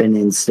the weapon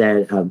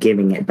instead of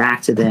giving it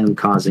back to them,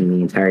 causing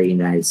the entire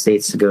United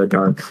States to go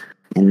dark.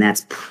 And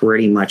that's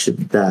pretty much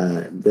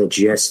the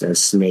gist of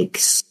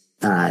Snake's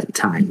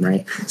time,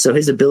 right? So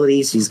his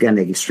abilities, he's got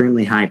an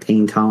extremely high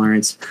pain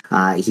tolerance.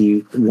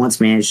 He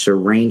once managed to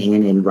rein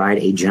in and ride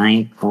a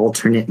giant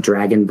alternate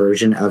dragon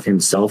version of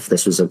himself.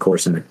 This was, of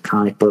course, in a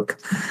comic book.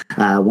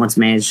 Once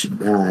managed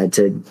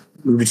to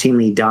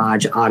routinely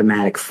dodge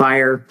automatic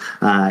fire.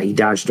 He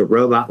dodged a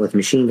robot with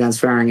machine guns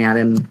firing at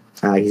him.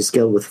 He's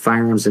skilled with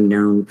firearms and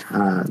known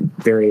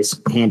various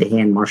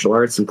hand-to-hand martial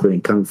arts,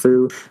 including kung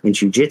fu and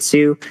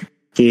jiu-jitsu.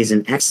 He's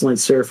an excellent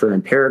surfer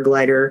and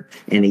paraglider,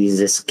 and he's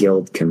a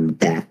skilled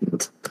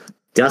combatant.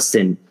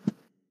 Dustin,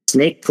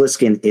 Snake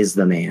Plissken is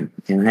the man,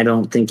 and I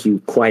don't think you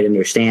quite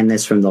understand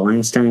this from the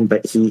last time,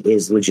 but he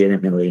is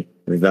legitimately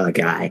the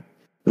guy.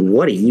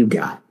 What do you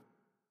got?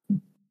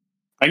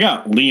 I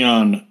got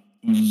Leon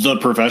the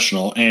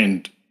professional,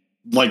 and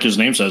like his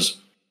name says,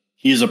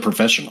 he's a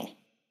professional.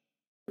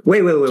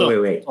 Wait.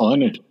 All I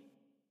need.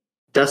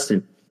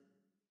 Dustin,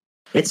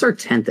 it's our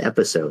 10th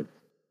episode.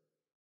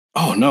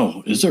 Oh,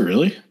 no. Is it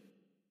really?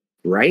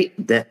 Right?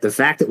 That the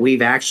fact that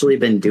we've actually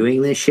been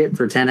doing this shit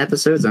for 10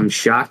 episodes, I'm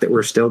shocked that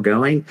we're still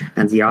going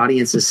and the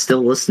audience is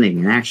still listening,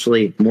 and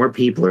actually more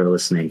people are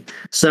listening.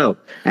 So,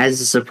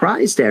 as a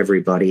surprise to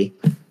everybody,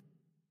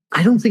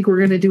 I don't think we're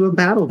going to do a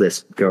battle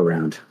this go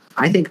round.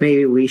 I think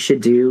maybe we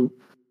should do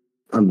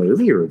a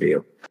movie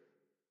review.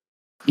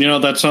 You know,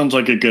 that sounds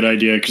like a good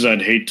idea, because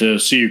I'd hate to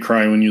see you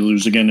cry when you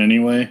lose again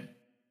anyway.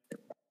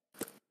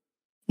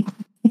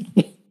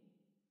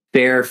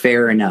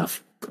 Fair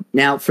enough.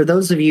 Now, for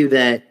those of you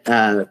that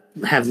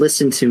have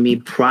listened to me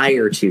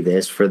prior to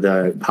this for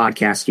the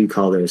podcast You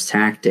Call Those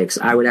Tactics,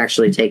 I would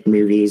actually take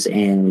movies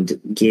and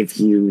give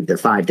you the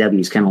 5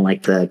 W's, kind of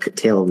like the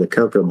tale of the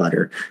cocoa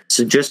butter.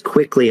 So just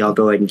quickly, I'll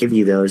go ahead and give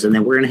you those, and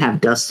then we're going to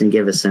have Dustin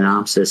give a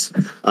synopsis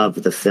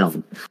of the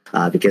film.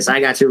 Because I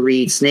got to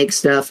read Snake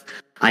stuff,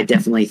 I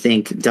definitely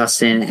think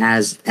Dustin,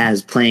 as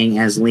playing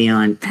as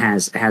Leon,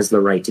 has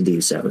the right to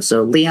do so.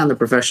 So Leon the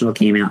Professional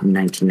came out in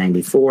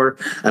 1994.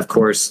 Of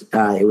course,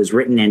 it was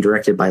written and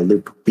directed by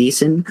Luc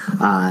Besson.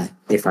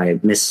 If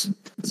I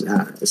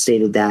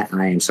misstated that,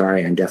 I am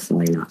sorry. I'm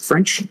definitely not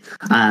French.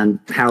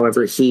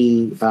 However,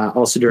 he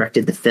also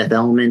directed The Fifth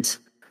Element,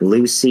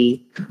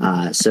 Lucy.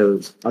 So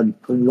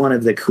one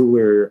of the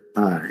cooler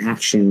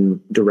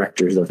action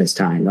directors of his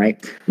time,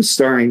 right?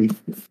 Starring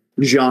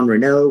Jean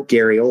Reno,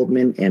 Gary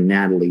Oldman, and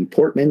Natalie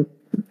Portman,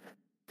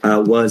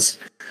 was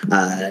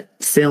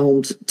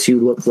filmed to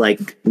look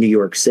like New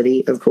York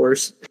City, of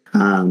course,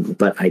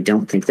 but I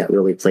don't think that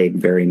really played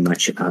very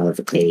much of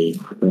a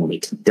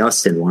point.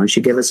 Dustin, why don't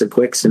you give us a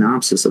quick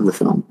synopsis of the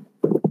film?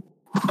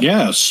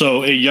 Yeah,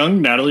 so a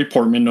young Natalie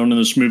Portman, known in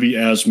this movie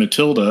as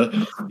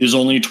Matilda, is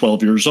only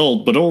 12 years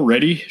old, but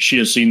already she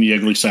has seen the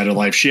ugly side of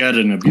life. She had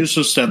an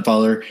abusive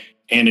stepfather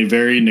and a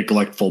very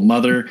neglectful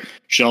mother.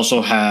 She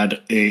also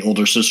had an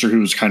older sister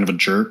who was kind of a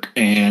jerk,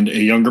 and a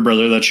younger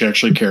brother that she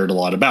actually cared a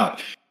lot about.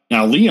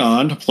 Now,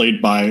 Leon,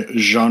 played by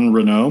Jean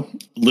Reno,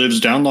 lives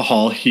down the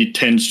hall. He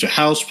tends to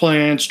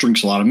houseplants,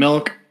 drinks a lot of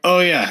milk. Oh,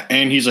 yeah,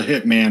 and he's a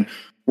hitman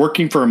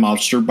working for a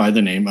mobster by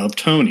the name of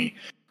Tony.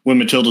 When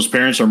Matilda's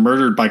parents are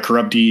murdered by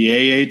corrupt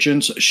DEA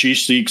agents, she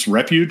seeks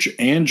refuge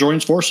and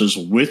joins forces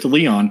with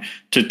Leon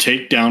to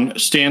take down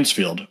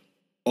Stansfield,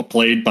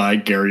 played by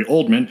Gary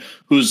Oldman,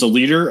 who is the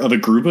leader of a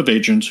group of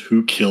agents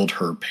who killed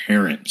her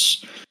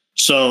parents.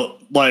 So,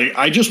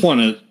 I just want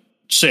to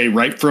say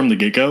right from the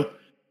get-go,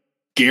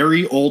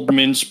 Gary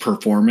Oldman's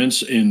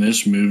performance in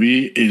this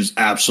movie is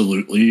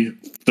absolutely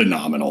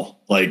phenomenal.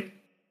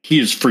 He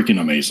is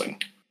freaking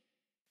amazing.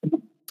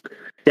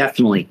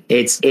 Definitely.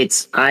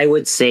 It's I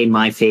would say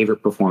my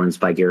favorite performance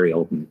by Gary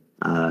Oldman.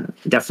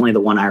 Definitely the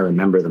one I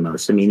remember the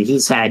most. I mean,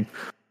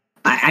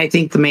 I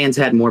think the man's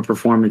had more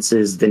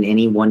performances than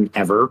anyone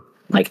ever,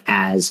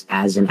 as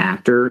an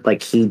actor.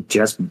 He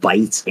just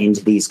bites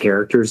into these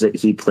characters that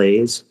he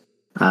plays,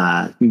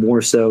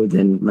 more so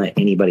than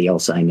anybody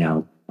else I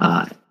know.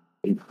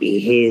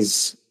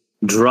 His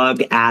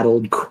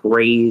drug-addled,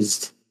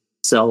 crazed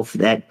self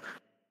that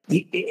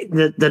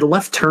the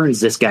left turns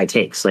this guy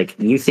takes.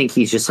 You think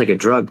he's just a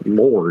drug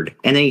lord,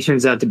 and then he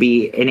turns out to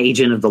be an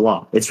agent of the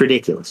law. It's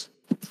ridiculous.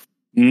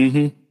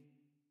 Mm-hmm.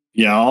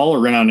 Yeah, all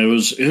around, it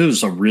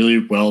was a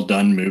really well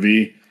done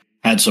movie.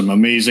 Had some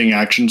amazing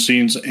action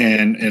scenes,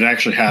 and it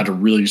actually had a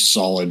really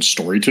solid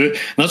story to it.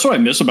 And that's what I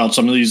miss about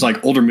some of these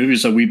older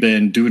movies that we've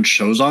been doing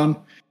shows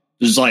on.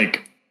 Is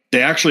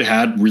they actually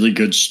had really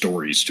good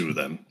stories to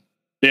them.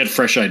 They had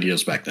fresh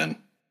ideas back then.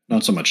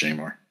 Not so much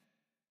anymore.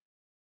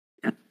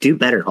 Yeah, do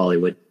better,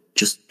 Hollywood.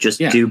 Just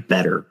do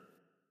better.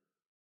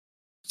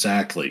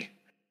 Exactly.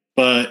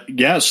 But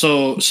yeah,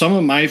 so some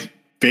of my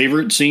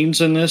favorite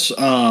scenes in this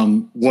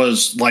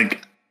was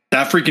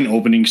that freaking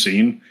opening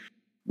scene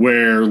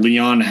where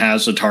Leon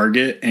has a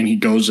target and he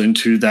goes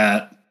into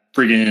that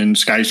friggin'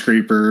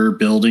 skyscraper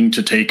building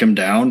to take him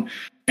down,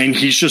 and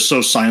he's just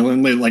so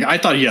silently I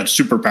thought he had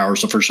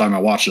superpowers the first time I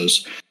watched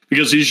this,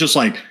 because he's just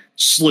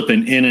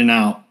slipping in and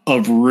out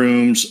of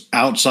rooms,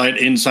 outside,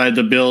 inside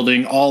the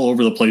building, all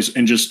over the place,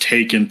 and just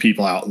taking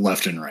people out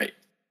left and right.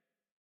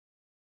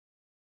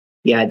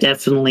 Yeah,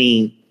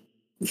 definitely.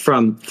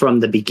 From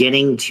the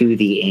beginning to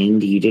the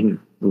end, you didn't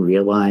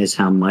realize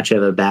how much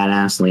of a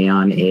badass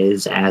Leon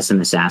is as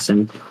an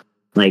assassin.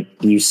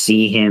 You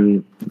see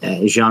him,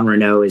 Jean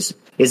Reno is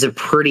a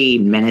pretty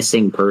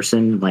menacing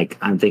person.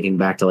 I'm thinking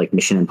back to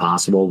Mission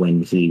Impossible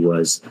when he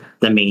was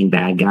the main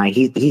bad guy.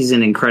 He's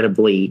an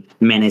incredibly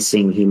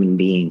menacing human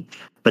being.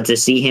 But to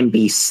see him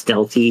be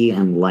stealthy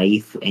and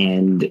lithe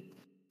and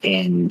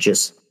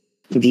just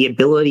the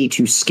ability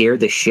to scare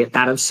the shit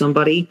out of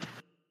somebody,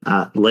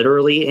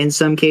 literally in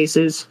some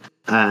cases,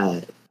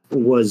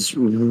 was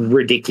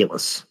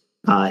ridiculous.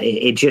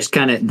 It just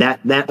kind of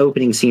that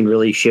opening scene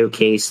really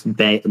showcased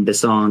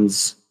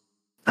Besson's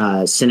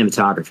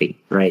cinematography,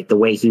 right? The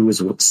way he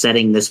was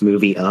setting this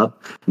movie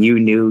up, you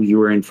knew you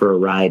were in for a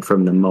ride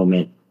from the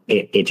moment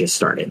it just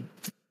started.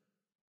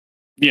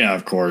 Yeah,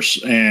 of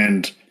course.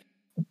 And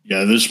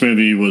yeah, this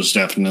movie was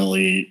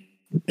definitely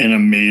an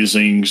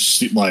amazing,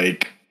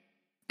 like,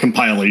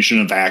 compilation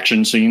of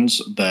action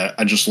scenes that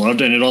I just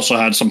loved. And it also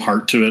had some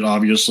heart to it,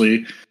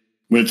 obviously,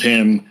 with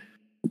him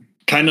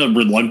kind of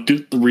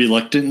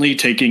reluctantly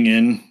taking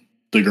in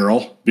the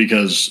girl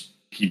because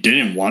he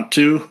didn't want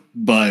to,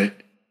 but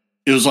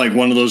it was like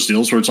one of those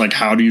deals where it's like,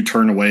 how do you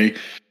turn away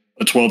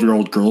a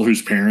 12-year-old girl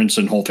whose parents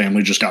and whole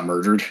family just got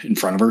murdered in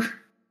front of her?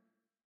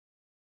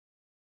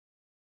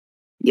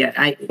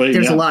 Yeah,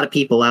 there's a lot of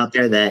people out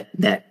there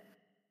that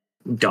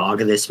dog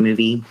this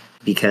movie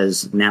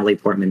because Natalie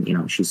Portman, you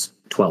know, she's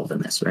 12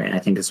 in this, right? I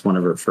think it's one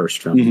of her first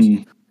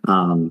films.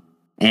 Mm-hmm.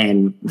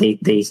 And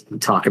they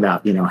talk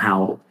about, you know,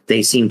 how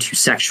they seem to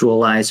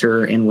sexualize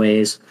her in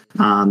ways.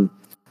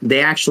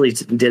 They actually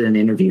did an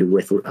interview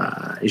with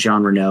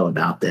Jean Reno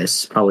about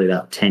this probably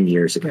about 10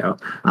 years ago.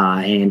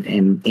 And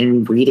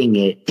in reading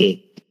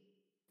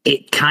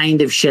it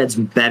kind of sheds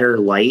better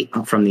light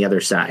from the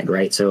other side,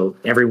 right? So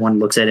everyone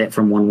looks at it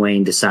from one way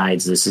and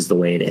decides this is the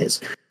way it is.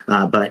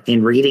 But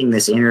in reading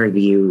this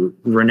interview,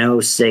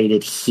 Renault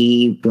stated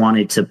he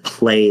wanted to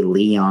play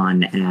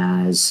Leon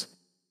as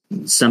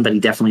somebody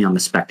definitely on the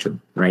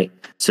spectrum, right?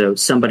 So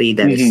somebody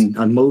that is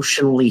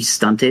emotionally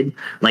stunted.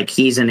 Like,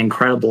 he's an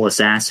incredible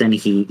assassin.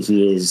 He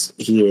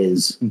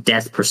is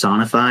death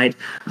personified.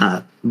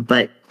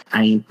 But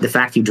I mean, the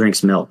fact he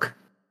drinks milk,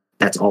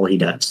 that's all he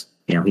does.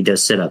 You know, he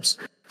does sit-ups.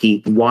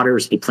 He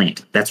waters a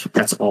plant.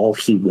 That's all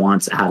he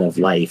wants out of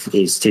life,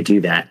 is to do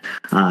that.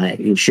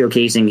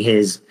 Showcasing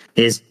his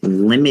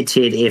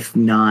limited, if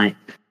not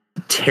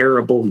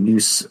terrible,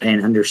 use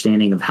and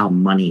understanding of how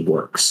money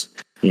works.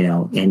 You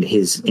know, and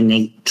his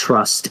innate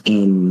trust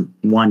in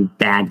one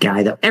bad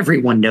guy that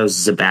everyone knows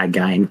is a bad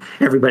guy and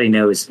everybody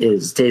knows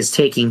is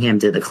taking him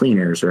to the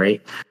cleaners,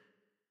 right?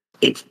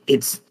 It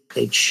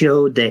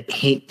showed that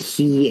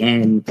he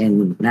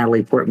and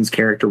Natalie Portman's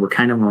character were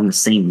kind of on the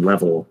same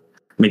level,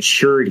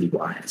 maturity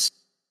wise.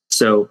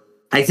 So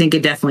I think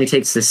it definitely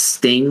takes the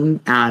sting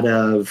out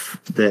of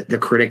the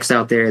critics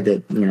out there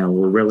that, you know,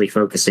 were really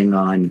focusing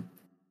on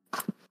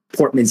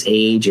Portman's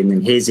age and then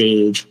his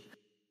age.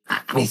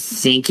 I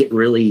think it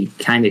really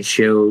kind of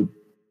showed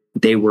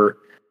they were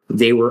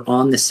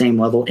on the same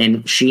level,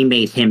 and she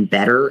made him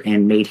better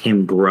and made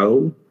him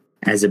grow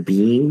as a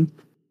being,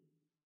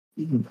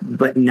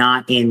 but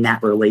not in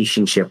that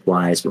relationship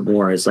wise, but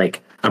more as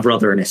like a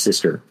brother and a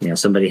sister, you know,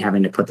 somebody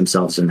having to put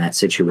themselves in that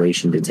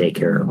situation to take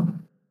care of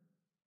them.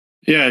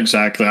 Yeah,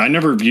 exactly. I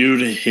never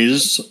viewed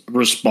his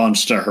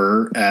response to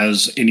her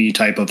as any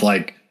type of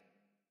like,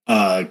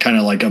 kind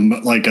of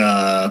like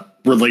a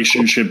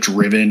relationship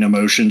driven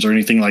emotions or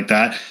anything like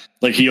that.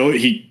 Like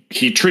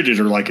he treated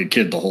her like a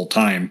kid the whole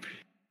time.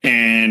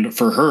 And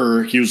for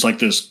her, he was like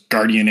this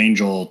guardian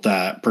angel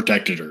that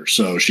protected her.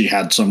 So she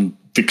had some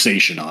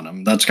fixation on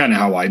him. That's kind of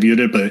how I viewed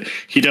it. But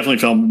he definitely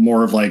felt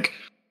more of like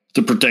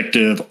the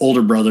protective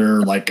older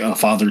brother, like a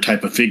father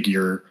type of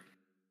figure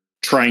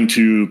trying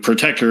to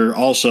protect her.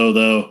 Also,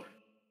 though,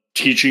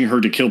 teaching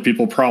her to kill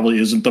people probably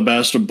isn't the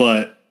best.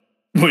 But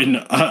when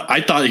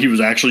I thought he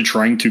was actually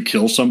trying to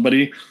kill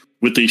somebody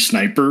with a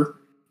sniper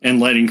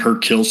and letting her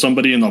kill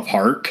somebody in the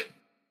park,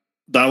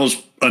 that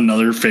was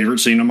another favorite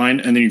scene of mine.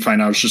 And then you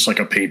find out it's just like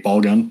a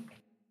paintball gun.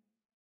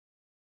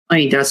 I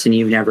mean, Dustin,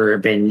 you've never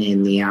been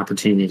in the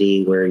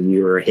opportunity where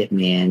you're a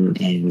hitman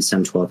and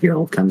some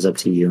 12-year-old comes up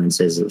to you and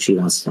says that she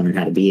wants to learn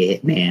how to be a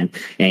hitman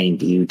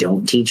and you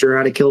don't teach her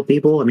how to kill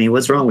people. I mean,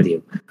 what's wrong with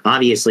you?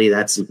 Obviously,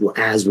 that's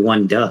as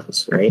one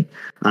does, right?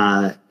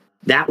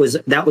 That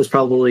was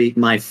probably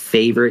my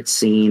favorite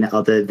scene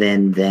other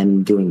than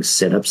them doing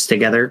sit-ups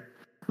together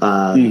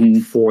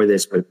for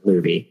this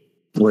movie.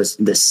 Was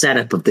the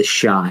setup of the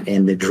shot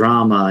and the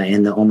drama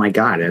and the, oh my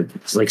God,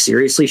 it's like,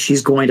 seriously,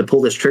 she's going to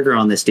pull this trigger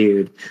on this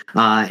dude,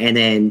 and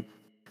then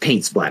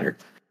paint splatter.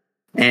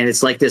 And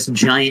it's like this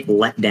giant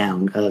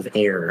letdown of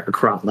air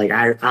across. Like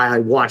I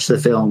watched the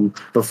film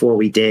before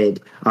we did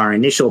our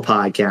initial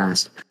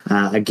podcast,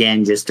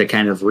 again, just to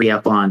kind of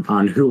re-up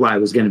on who I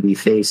was going to be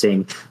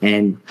facing.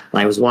 And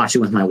I was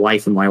watching with my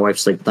wife, and my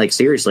wife's like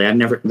seriously, I've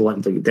never,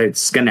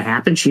 that's going to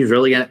happen. She's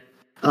really going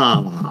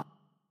to,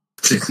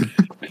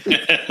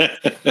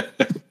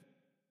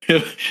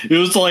 it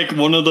was like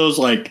one of those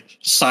like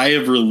sigh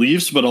of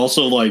reliefs, but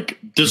also like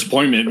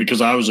disappointment,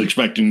 because I was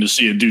expecting to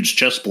see a dude's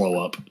chest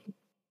blow up,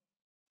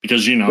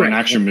 because, you know, right, in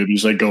action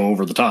movies, they go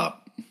over the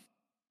top.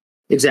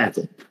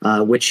 Exactly.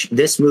 Which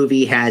this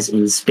movie has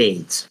in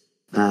spades.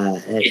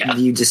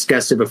 You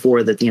discussed it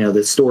before, that, you know,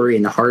 the story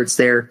and the hearts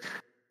there,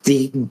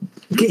 the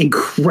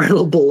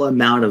incredible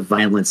amount of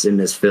violence in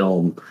this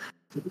film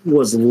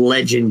was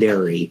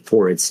legendary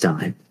for its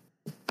time.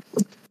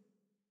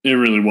 It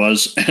really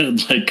was.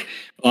 And like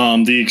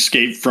the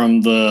escape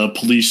from the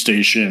police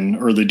station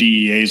or the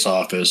DEA's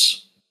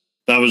office,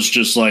 that was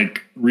just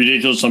like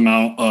ridiculous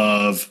amount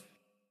of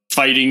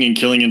fighting and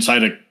killing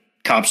inside a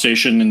cop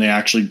station, and they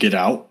actually get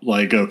out.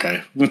 Like,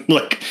 okay.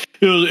 Like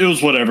it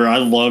was whatever. I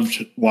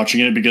loved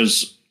watching it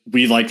because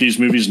we like these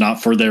movies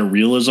not for their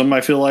realism,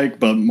 I feel like,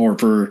 but more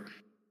for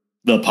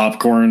the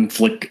popcorn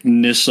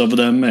flickness of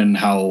them and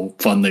how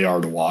fun they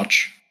are to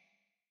watch.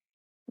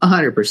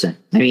 100%.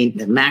 I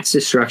mean, Max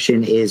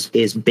Destruction is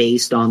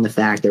based on the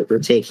fact that we're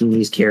taking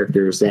these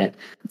characters that,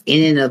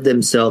 in and of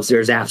themselves,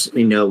 there's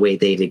absolutely no way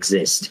they'd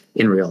exist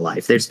in real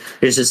life. There's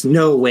just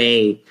no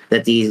way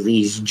that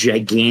these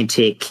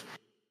gigantic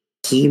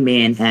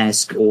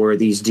He-Man-esque, or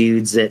these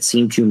dudes that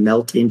seem to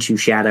melt into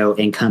shadow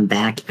and come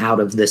back out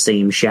of the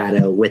same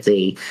shadow with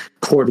a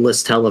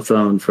cordless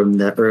telephone from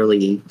the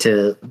early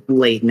to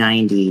late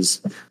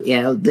 90s.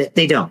 You know,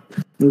 they don't.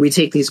 We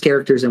take these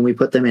characters and we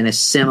put them in a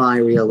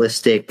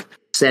semi-realistic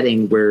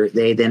setting where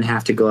they then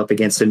have to go up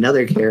against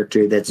another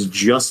character that's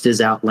just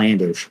as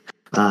outlandish,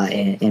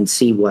 and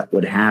see what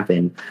would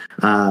happen.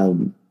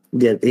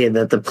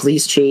 The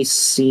police chase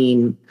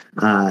scene,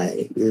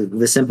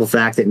 the simple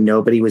fact that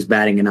nobody was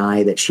batting an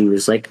eye, that she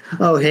was like,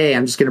 oh, hey,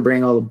 I'm just going to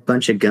bring a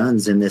bunch of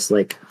guns in this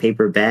like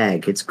paper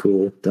bag. It's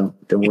cool. Don't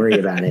worry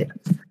about it.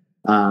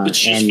 It's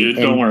just good.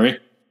 Don't worry.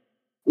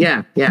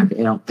 Yeah.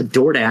 You know, a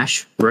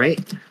DoorDash, right?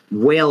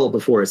 Well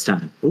before its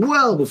time. She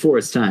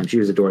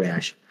was a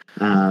DoorDash.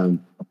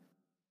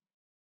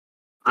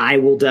 I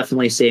will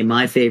definitely say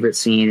my favorite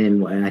scene,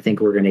 and I think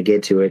we're going to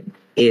get to it,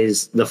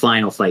 is the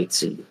final fight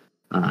scene.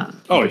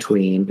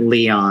 Between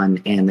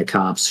Leon and the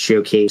cops,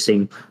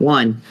 showcasing,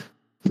 one,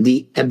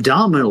 the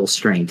abdominal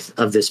strength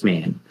of this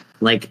man.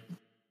 Like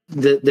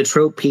the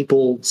trope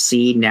people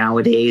see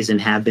nowadays and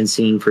have been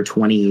seeing for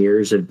 20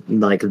 years of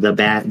like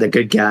the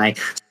good guy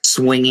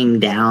swinging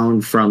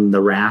down from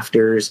the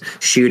rafters,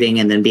 shooting,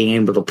 and then being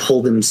able to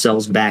pull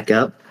themselves back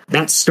up.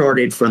 That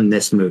started from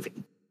this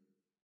movie.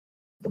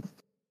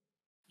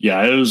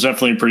 Yeah, it was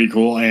definitely pretty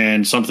cool,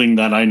 and something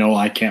that I know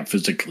I can't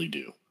physically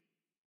do.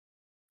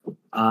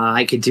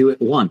 I could do it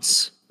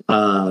once,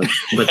 but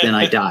then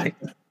I die.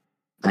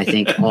 I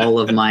think all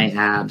of my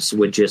abs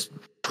would just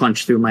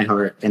punch through my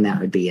heart, and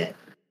that would be it.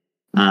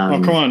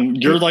 Oh, come on.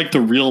 You're like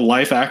the real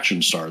life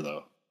action star,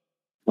 though.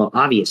 Well,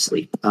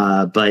 obviously.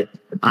 But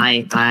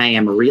I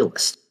am a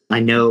realist. I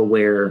know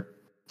where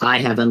I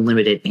have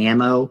unlimited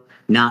ammo,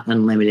 not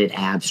unlimited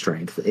ab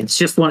strength.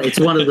 It's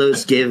one of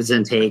those gives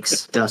and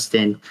takes,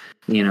 Dustin.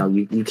 You know,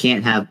 you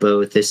can't have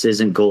both. This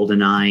isn't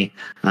GoldenEye.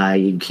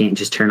 You can't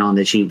just turn on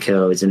the cheat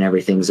codes and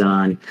everything's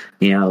on.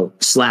 You know,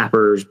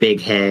 slappers,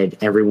 big head,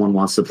 everyone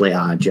wants to play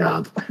Odd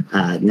Job.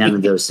 None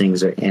of those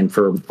things are. And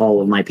for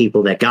all of my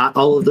people that got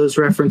all of those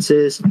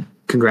references,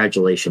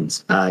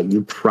 congratulations.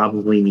 You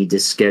probably need to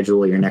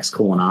schedule your next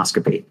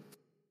colonoscopy.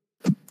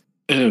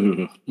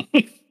 Ew.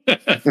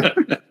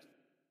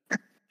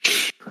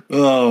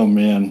 Oh,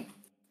 man.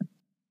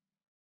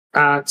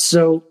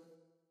 So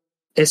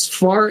as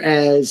far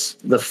as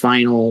the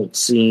final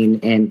scene,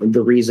 and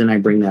the reason I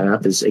bring that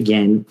up is,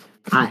 again,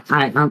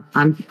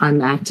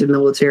 I'm active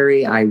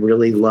military. I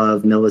really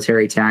love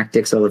military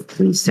tactics. I love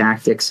police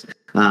tactics.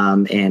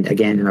 And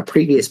again, in a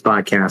previous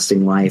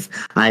podcasting life,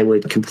 I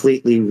would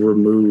completely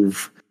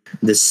remove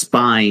the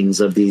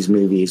spines of these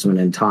movies when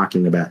I'm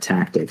talking about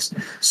tactics.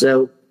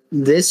 So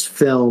this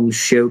film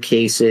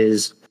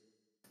showcases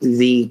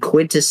the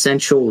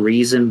quintessential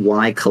reason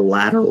why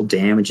collateral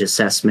damage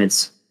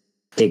assessments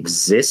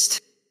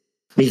exist,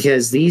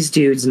 because these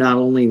dudes not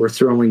only were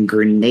throwing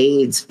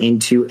grenades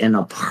into an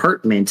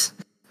apartment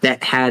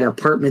that had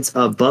apartments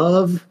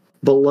above,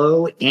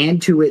 below,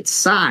 and to its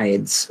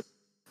sides,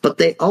 but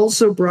they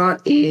also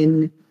brought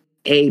in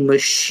a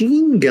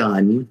machine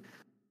gun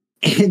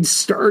and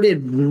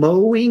started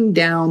mowing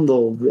down the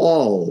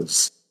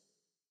walls.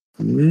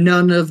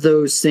 None of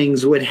those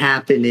things would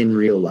happen in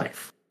real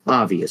life,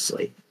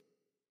 obviously.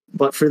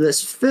 But for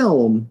this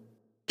film,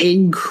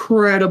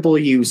 incredible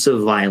use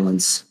of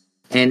violence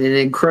and an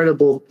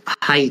incredible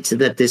height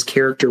that this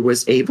character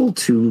was able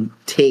to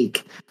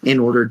take in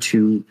order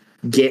to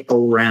get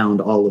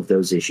around all of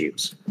those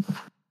issues.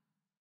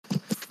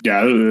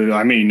 Yeah,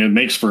 I mean, it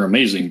makes for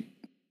amazing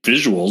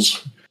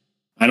visuals.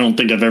 I don't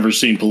think I've ever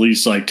seen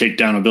police like take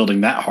down a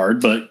building that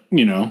hard, but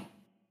you know,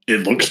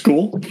 it looks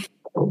cool.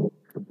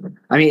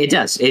 I mean, it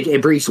does.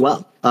 It breathes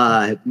well.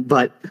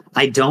 But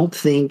I don't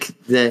think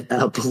that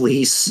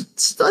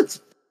police,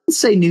 let's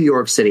say New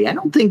York City, I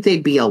don't think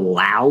they'd be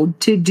allowed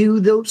to do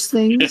those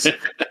things.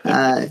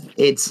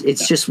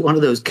 It's just one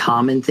of those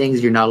common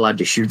things. You're not allowed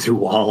to shoot through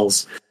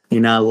walls.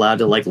 You're not allowed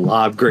to like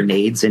lob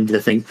grenades into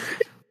the thing.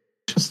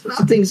 Just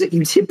not things that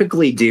you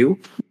typically do.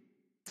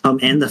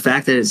 And the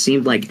fact that it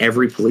seemed like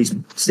every police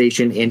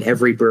station in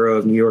every borough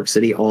of New York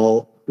City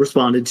all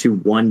responded to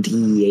one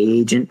DEA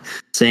agent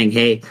saying,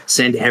 hey,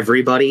 send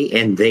everybody,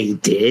 and they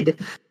did.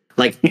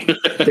 Like,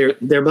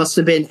 there must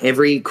have been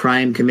every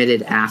crime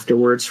committed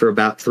afterwards for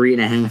about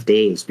 3.5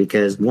 days,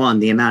 because one,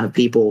 the amount of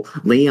people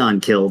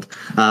Leon killed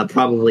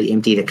probably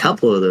emptied a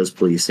couple of those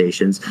police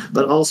stations,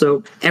 but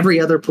also every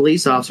other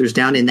police officer's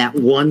down in that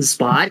one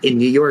spot in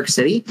New York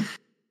City.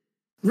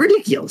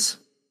 Ridiculous.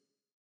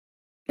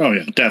 Oh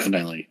yeah,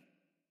 definitely.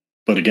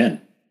 But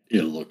again,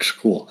 it looks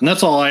cool. And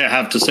that's all I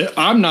have to say.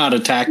 I'm not a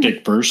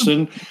tactic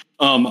person.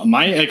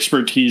 My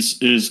expertise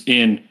is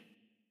in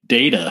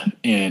data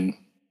and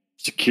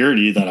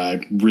security that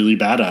I'm really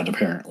bad at,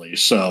 apparently.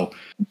 So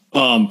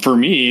For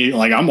me,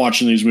 like I'm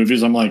watching these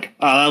movies, I'm like,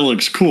 oh, that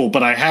looks cool,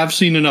 but I have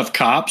seen enough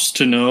Cops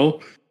to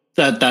know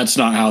that that's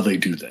not how they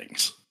do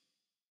things.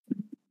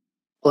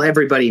 Well,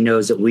 everybody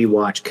knows that we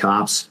watch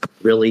Cops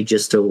really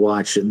just to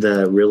watch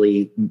the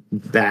really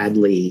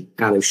badly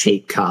out of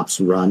shape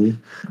cops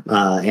run,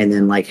 and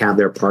then like have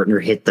their partner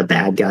hit the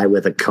bad guy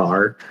with a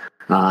car,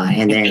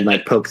 and then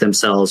like poke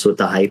themselves with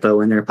the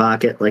hypo in their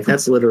pocket. Like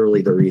that's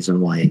literally the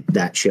reason why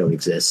that show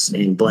exists.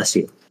 And bless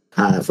you.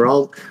 For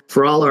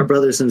all our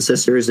brothers and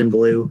sisters in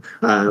blue,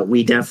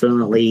 we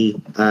definitely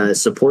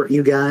support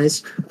you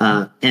guys,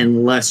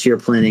 unless you're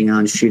planning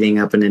on shooting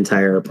up an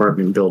entire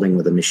apartment building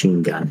with a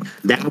machine gun.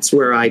 That's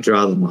where I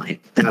draw the line.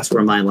 That's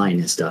where my line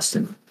is,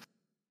 Dustin.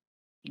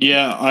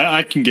 Yeah,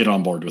 I can get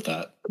on board with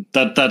that.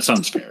 That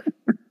sounds fair.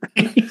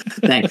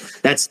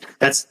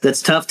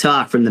 That's tough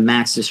talk from the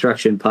Max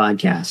Destruction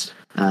podcast.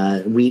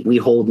 We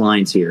hold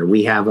lines here.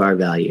 We have our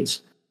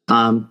values.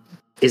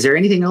 Is there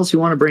anything else you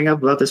want to bring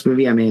up about this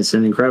movie? I mean, it's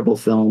an incredible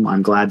film.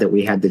 I'm glad that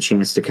we had the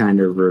chance to kind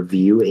of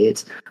review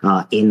it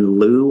in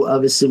lieu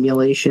of a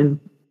simulation.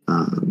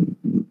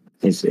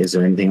 Is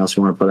there anything else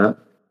you want to put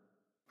up?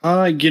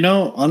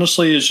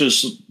 Honestly, it's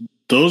just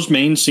those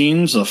main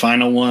scenes, the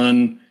final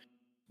one,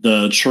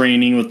 the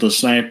training with the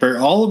sniper,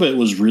 all of it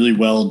was really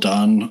well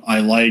done. I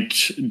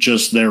liked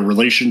just their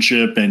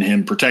relationship and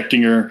him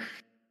protecting her.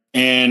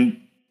 And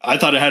I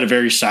thought it had a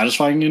very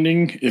satisfying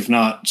ending, if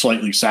not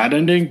slightly sad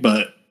ending,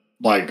 but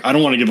like, I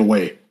don't want to give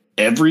away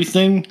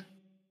everything,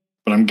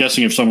 but I'm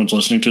guessing if someone's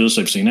listening to this,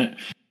 they've seen it.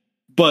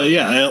 But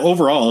yeah,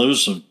 overall, it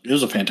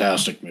was a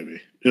fantastic movie.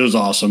 It was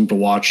awesome to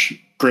watch.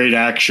 Great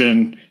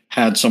action,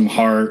 had some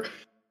heart.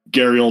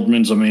 Gary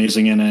Oldman's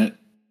amazing in it.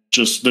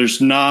 Just,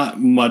 there's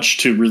not much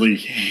to really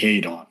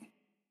hate on.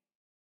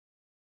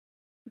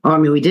 I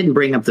mean, we didn't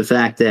bring up the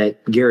fact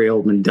that Gary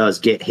Oldman does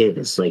get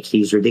his. Like,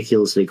 he's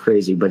ridiculously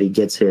crazy, but he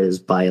gets his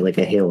by like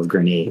a hail of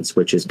grenades,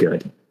 which is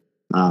good.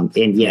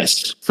 And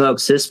yes,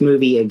 folks, this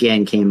movie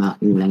again came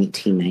out in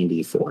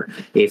 1994.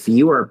 If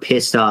you are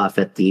pissed off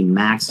at the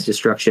Max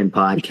Destruction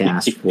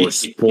podcast for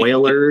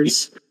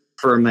spoilers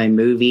for my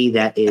movie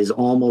that is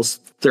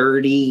almost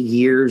 30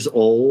 years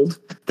old,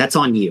 that's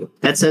on you.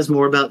 That says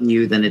more about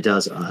you than it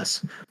does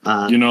us.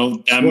 That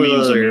means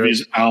the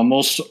movie's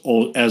almost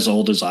as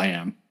old as I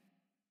am.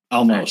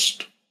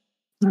 Almost.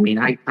 I mean,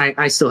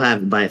 I still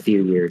have it by a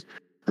few years.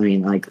 I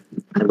mean, like,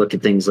 I look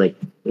at things like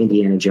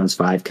Indiana Jones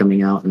 5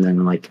 coming out, and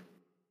then like,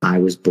 I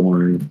was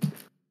born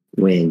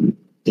when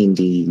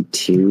Indy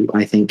 2,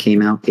 I think,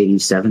 came out,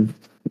 87.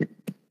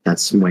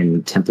 That's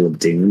when Temple of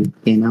Doom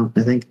came out,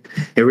 I think.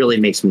 It really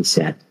makes me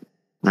sad.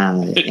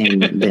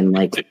 And then,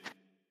 like,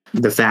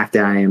 the fact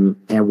that I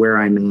am and where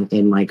I'm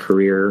in my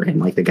career and,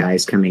 like, the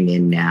guys coming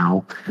in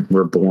now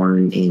were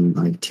born in,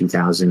 like,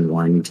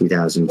 2001,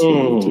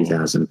 2002,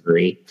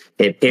 2003.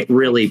 It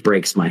really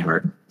breaks my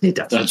heart. It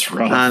does. That's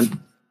rough.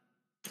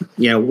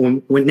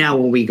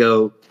 When we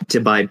go to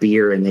buy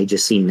beer and they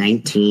just see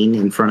 19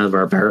 in front of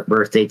our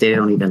birthday, they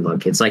don't even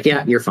look. It's like,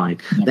 yeah, you're fine.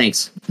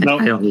 Thanks. No,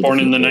 I don't need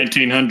born in the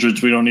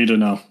 1900s. We don't need to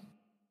know.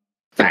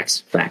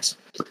 Facts.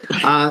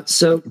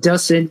 So,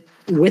 Dustin,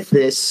 with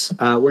this,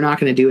 we're not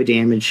going to do a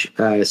damage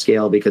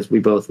scale because we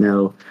both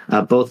know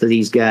both of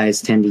these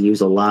guys tend to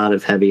use a lot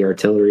of heavy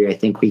artillery. I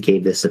think we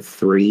gave this a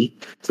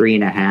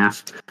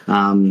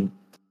 3.5.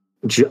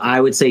 I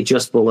would say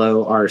just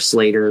below our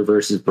Slater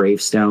versus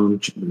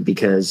Bravestone,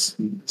 because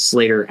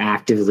Slater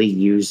actively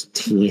used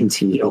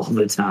TNT all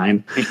the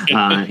time.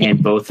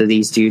 And both of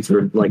these dudes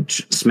were like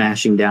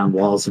smashing down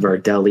walls of our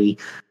deli.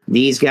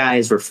 These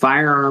guys were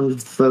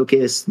firearms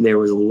focused. There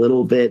was a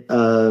little bit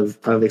of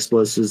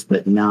explosives,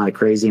 but not a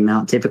crazy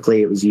amount.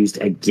 Typically, it was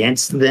used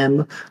against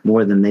them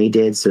more than they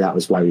did. So that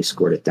was why we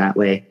scored it that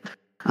way.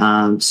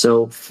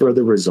 So for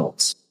the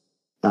results,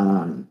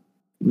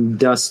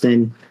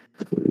 Dustin,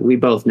 we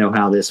both know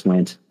how this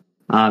went.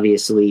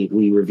 Obviously,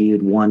 we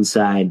reviewed one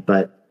side,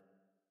 but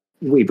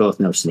we both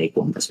know Snake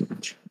won this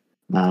match.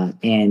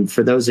 And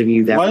for those of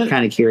you that were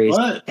kind of curious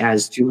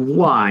as to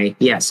why,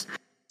 yes,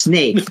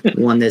 Snake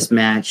won this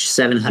match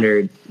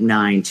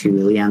 709 to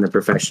Leon the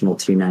Professional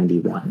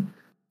 291.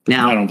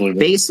 Now,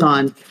 based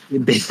on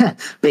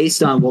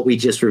what we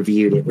just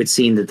reviewed, it would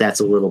seem that that's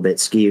a little bit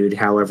skewed.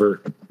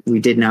 However, we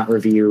did not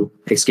review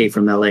Escape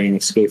from LA and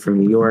Escape from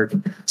New York.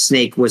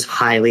 Snake was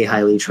highly,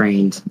 highly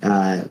trained,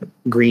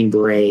 Green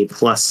Beret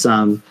plus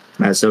some.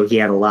 So he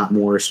had a lot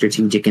more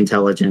strategic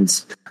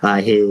intelligence.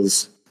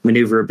 His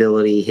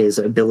maneuverability, his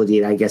ability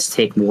to, I guess,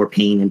 take more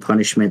pain and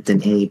punishment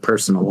than any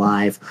person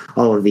alive.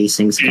 All of these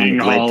things kind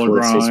of led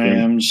towards his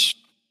win.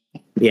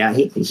 Yeah,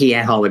 he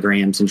had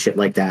holograms and shit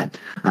like that.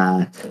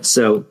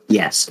 So,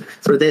 yes,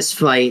 for this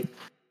fight,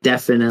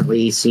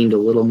 definitely seemed a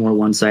little more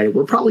one-sided.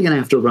 We're probably going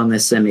to have to run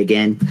this sim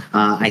again.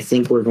 I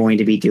think we're going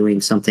to be doing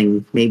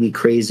something maybe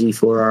crazy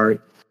for our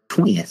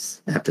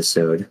 20th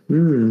episode.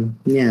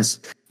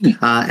 Yes.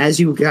 As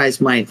you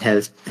guys might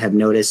have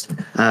noticed,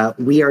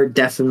 we are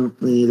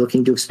definitely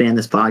looking to expand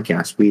this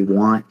podcast. We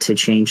want to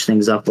change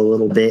things up a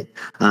little bit.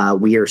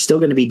 We are still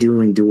going to be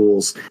doing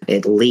duels,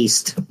 at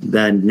least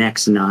the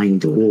next 9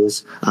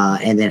 duels,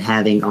 and then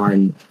having our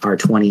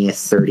 20th,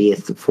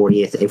 30th,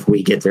 40th, if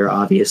we get there,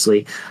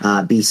 obviously,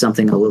 be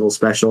something a little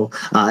special.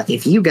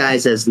 If you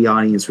guys, as the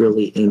audience,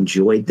 really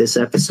enjoyed this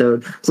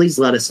episode, please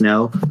let us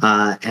know,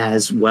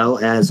 as well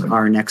as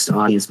our next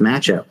audience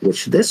matchup,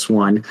 which this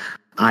one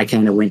I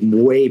kind of went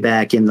way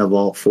back in the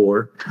vault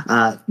for.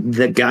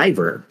 The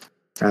Guyver,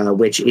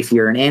 which, if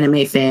you're an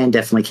anime fan,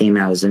 definitely came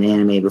out as an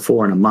anime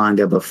before and a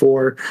manga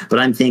before. But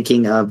I'm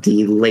thinking of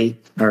the late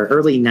or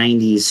early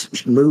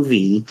 90s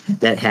movie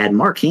that had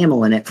Mark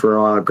Hamill in it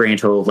for a grand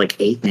total of like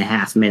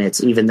 8.5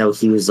 minutes, even though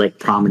he was like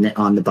prominent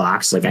on the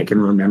box. Like, I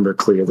can remember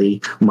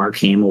clearly Mark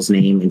Hamill's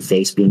name and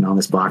face being on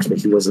this box, but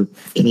he wasn't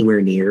anywhere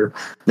near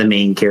the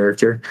main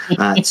character.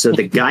 So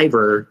the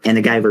Guyver and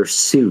the Guyver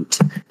suit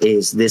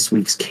is this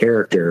week's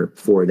character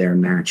for their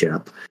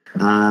matchup.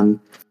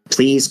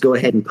 Please go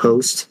ahead and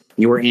post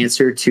your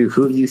answer to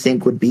who you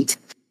think would beat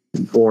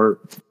or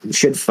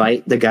should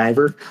fight the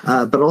Guyver,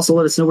 but also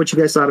let us know what you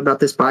guys thought about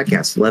this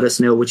podcast. Let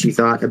us know what you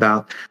thought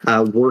about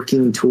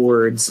working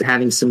towards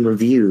having some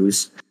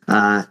reviews,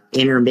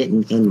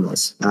 intermittent in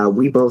this.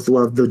 We both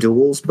love the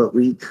duels, but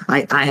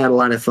I had a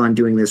lot of fun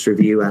doing this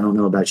review. I don't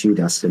know about you,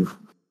 Dustin.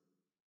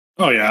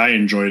 Oh yeah, I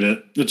enjoyed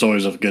it. It's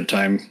always a good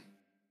time.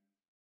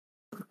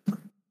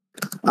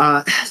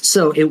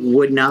 So it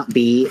would not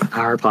be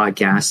our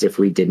podcast if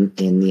we didn't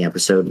end the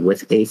episode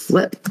with a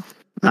flip.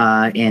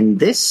 And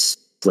this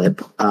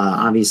flip,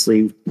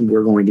 obviously,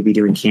 we're going to be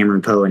doing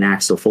Cameron Poe and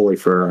Axel Foley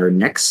for our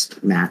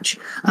next match.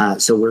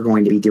 So we're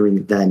going to be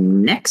doing the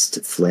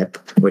next flip,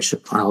 which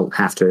I'll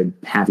have to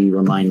have you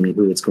remind me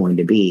who it's going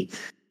to be.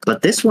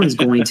 But this one's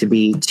going to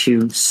be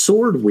 2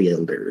 sword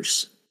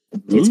wielders.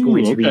 It's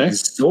going to be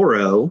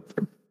Zorro,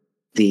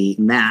 the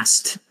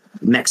masked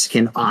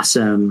Mexican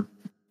awesome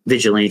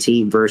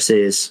vigilante,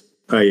 versus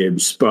I am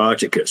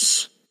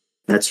Spartacus.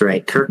 That's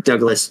right, Kirk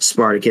Douglas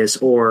Spartacus,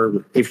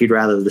 or if you'd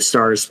rather, the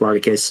star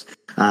Spartacus,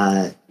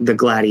 the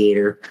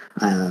gladiator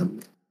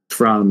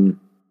from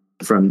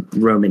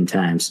Roman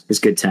times, his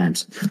good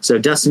times. So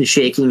Dustin's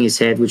shaking his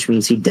head, which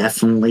means he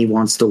definitely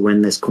wants to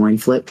win this coin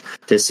flip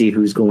to see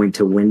who's going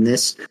to win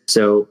this.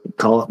 So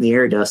call it in the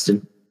air,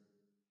 Dustin.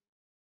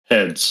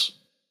 Heads.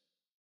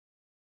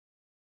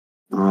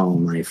 Oh,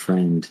 my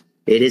friend.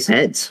 It is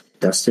heads.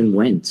 Dustin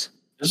wins.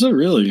 Is it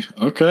really?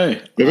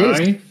 Okay. It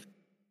is.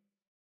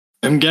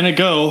 I'm going to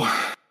go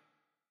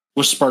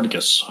with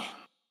Spartacus.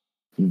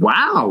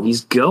 Wow,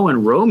 he's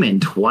going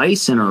Roman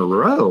twice in a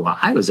row.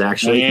 I was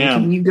actually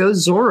thinking you go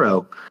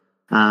Zorro.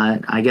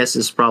 I guess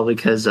it's probably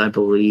because I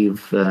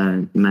believe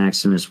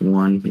Maximus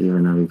won,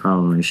 even though he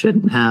probably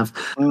shouldn't have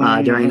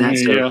during that.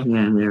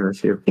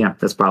 So, yeah,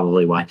 that's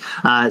probably why.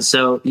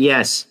 So,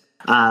 yes.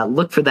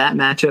 Look for that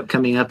matchup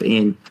coming up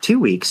in 2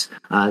 weeks.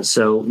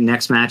 So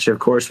next match, of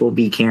course, will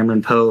be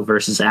Cameron Poe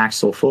versus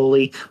Axel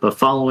Foley. But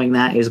following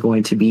that is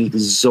going to be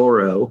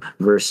Zorro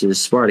versus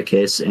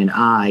Spartacus. And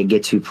I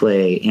get to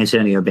play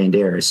Antonio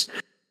Banderas,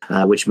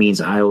 which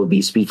means I will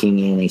be speaking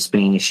in a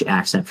Spanish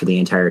accent for the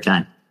entire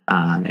time.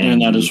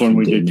 And that is when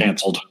we get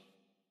canceled.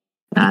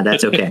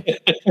 That's okay.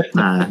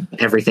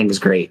 Everything is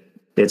great.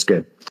 It's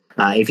good.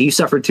 If you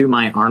suffered through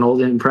my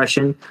Arnold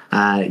impression,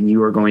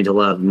 you are going to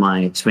love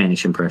my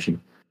Spanish impression.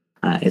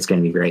 It's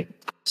going to be great.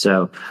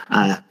 So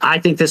I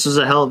think this was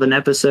a hell of an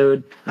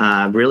episode.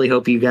 Really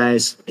hope you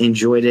guys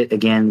enjoyed it.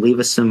 Again, leave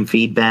us some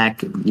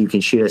feedback. You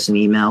can shoot us an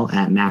email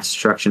at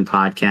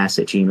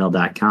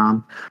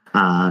maxdestructionpodcast@gmail.com.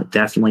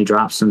 Definitely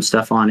drop some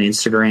stuff on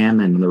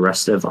Instagram and the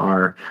rest of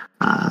our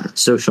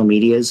social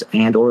medias,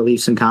 and or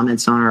leave some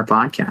comments on our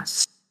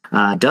podcasts.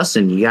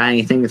 Dustin, you got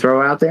anything to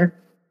throw out there?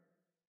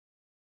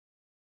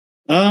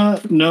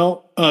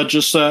 No,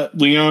 just that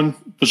Leon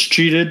was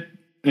cheated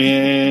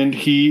and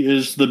he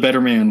is the better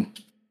man.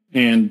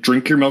 And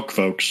drink your milk,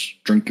 folks.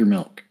 Drink your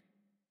milk.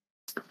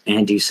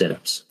 And do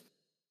sit-ups.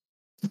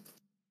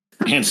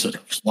 And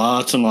sit-ups.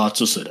 Lots and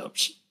lots of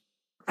sit-ups.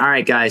 All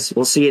right, guys.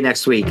 We'll see you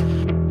next week.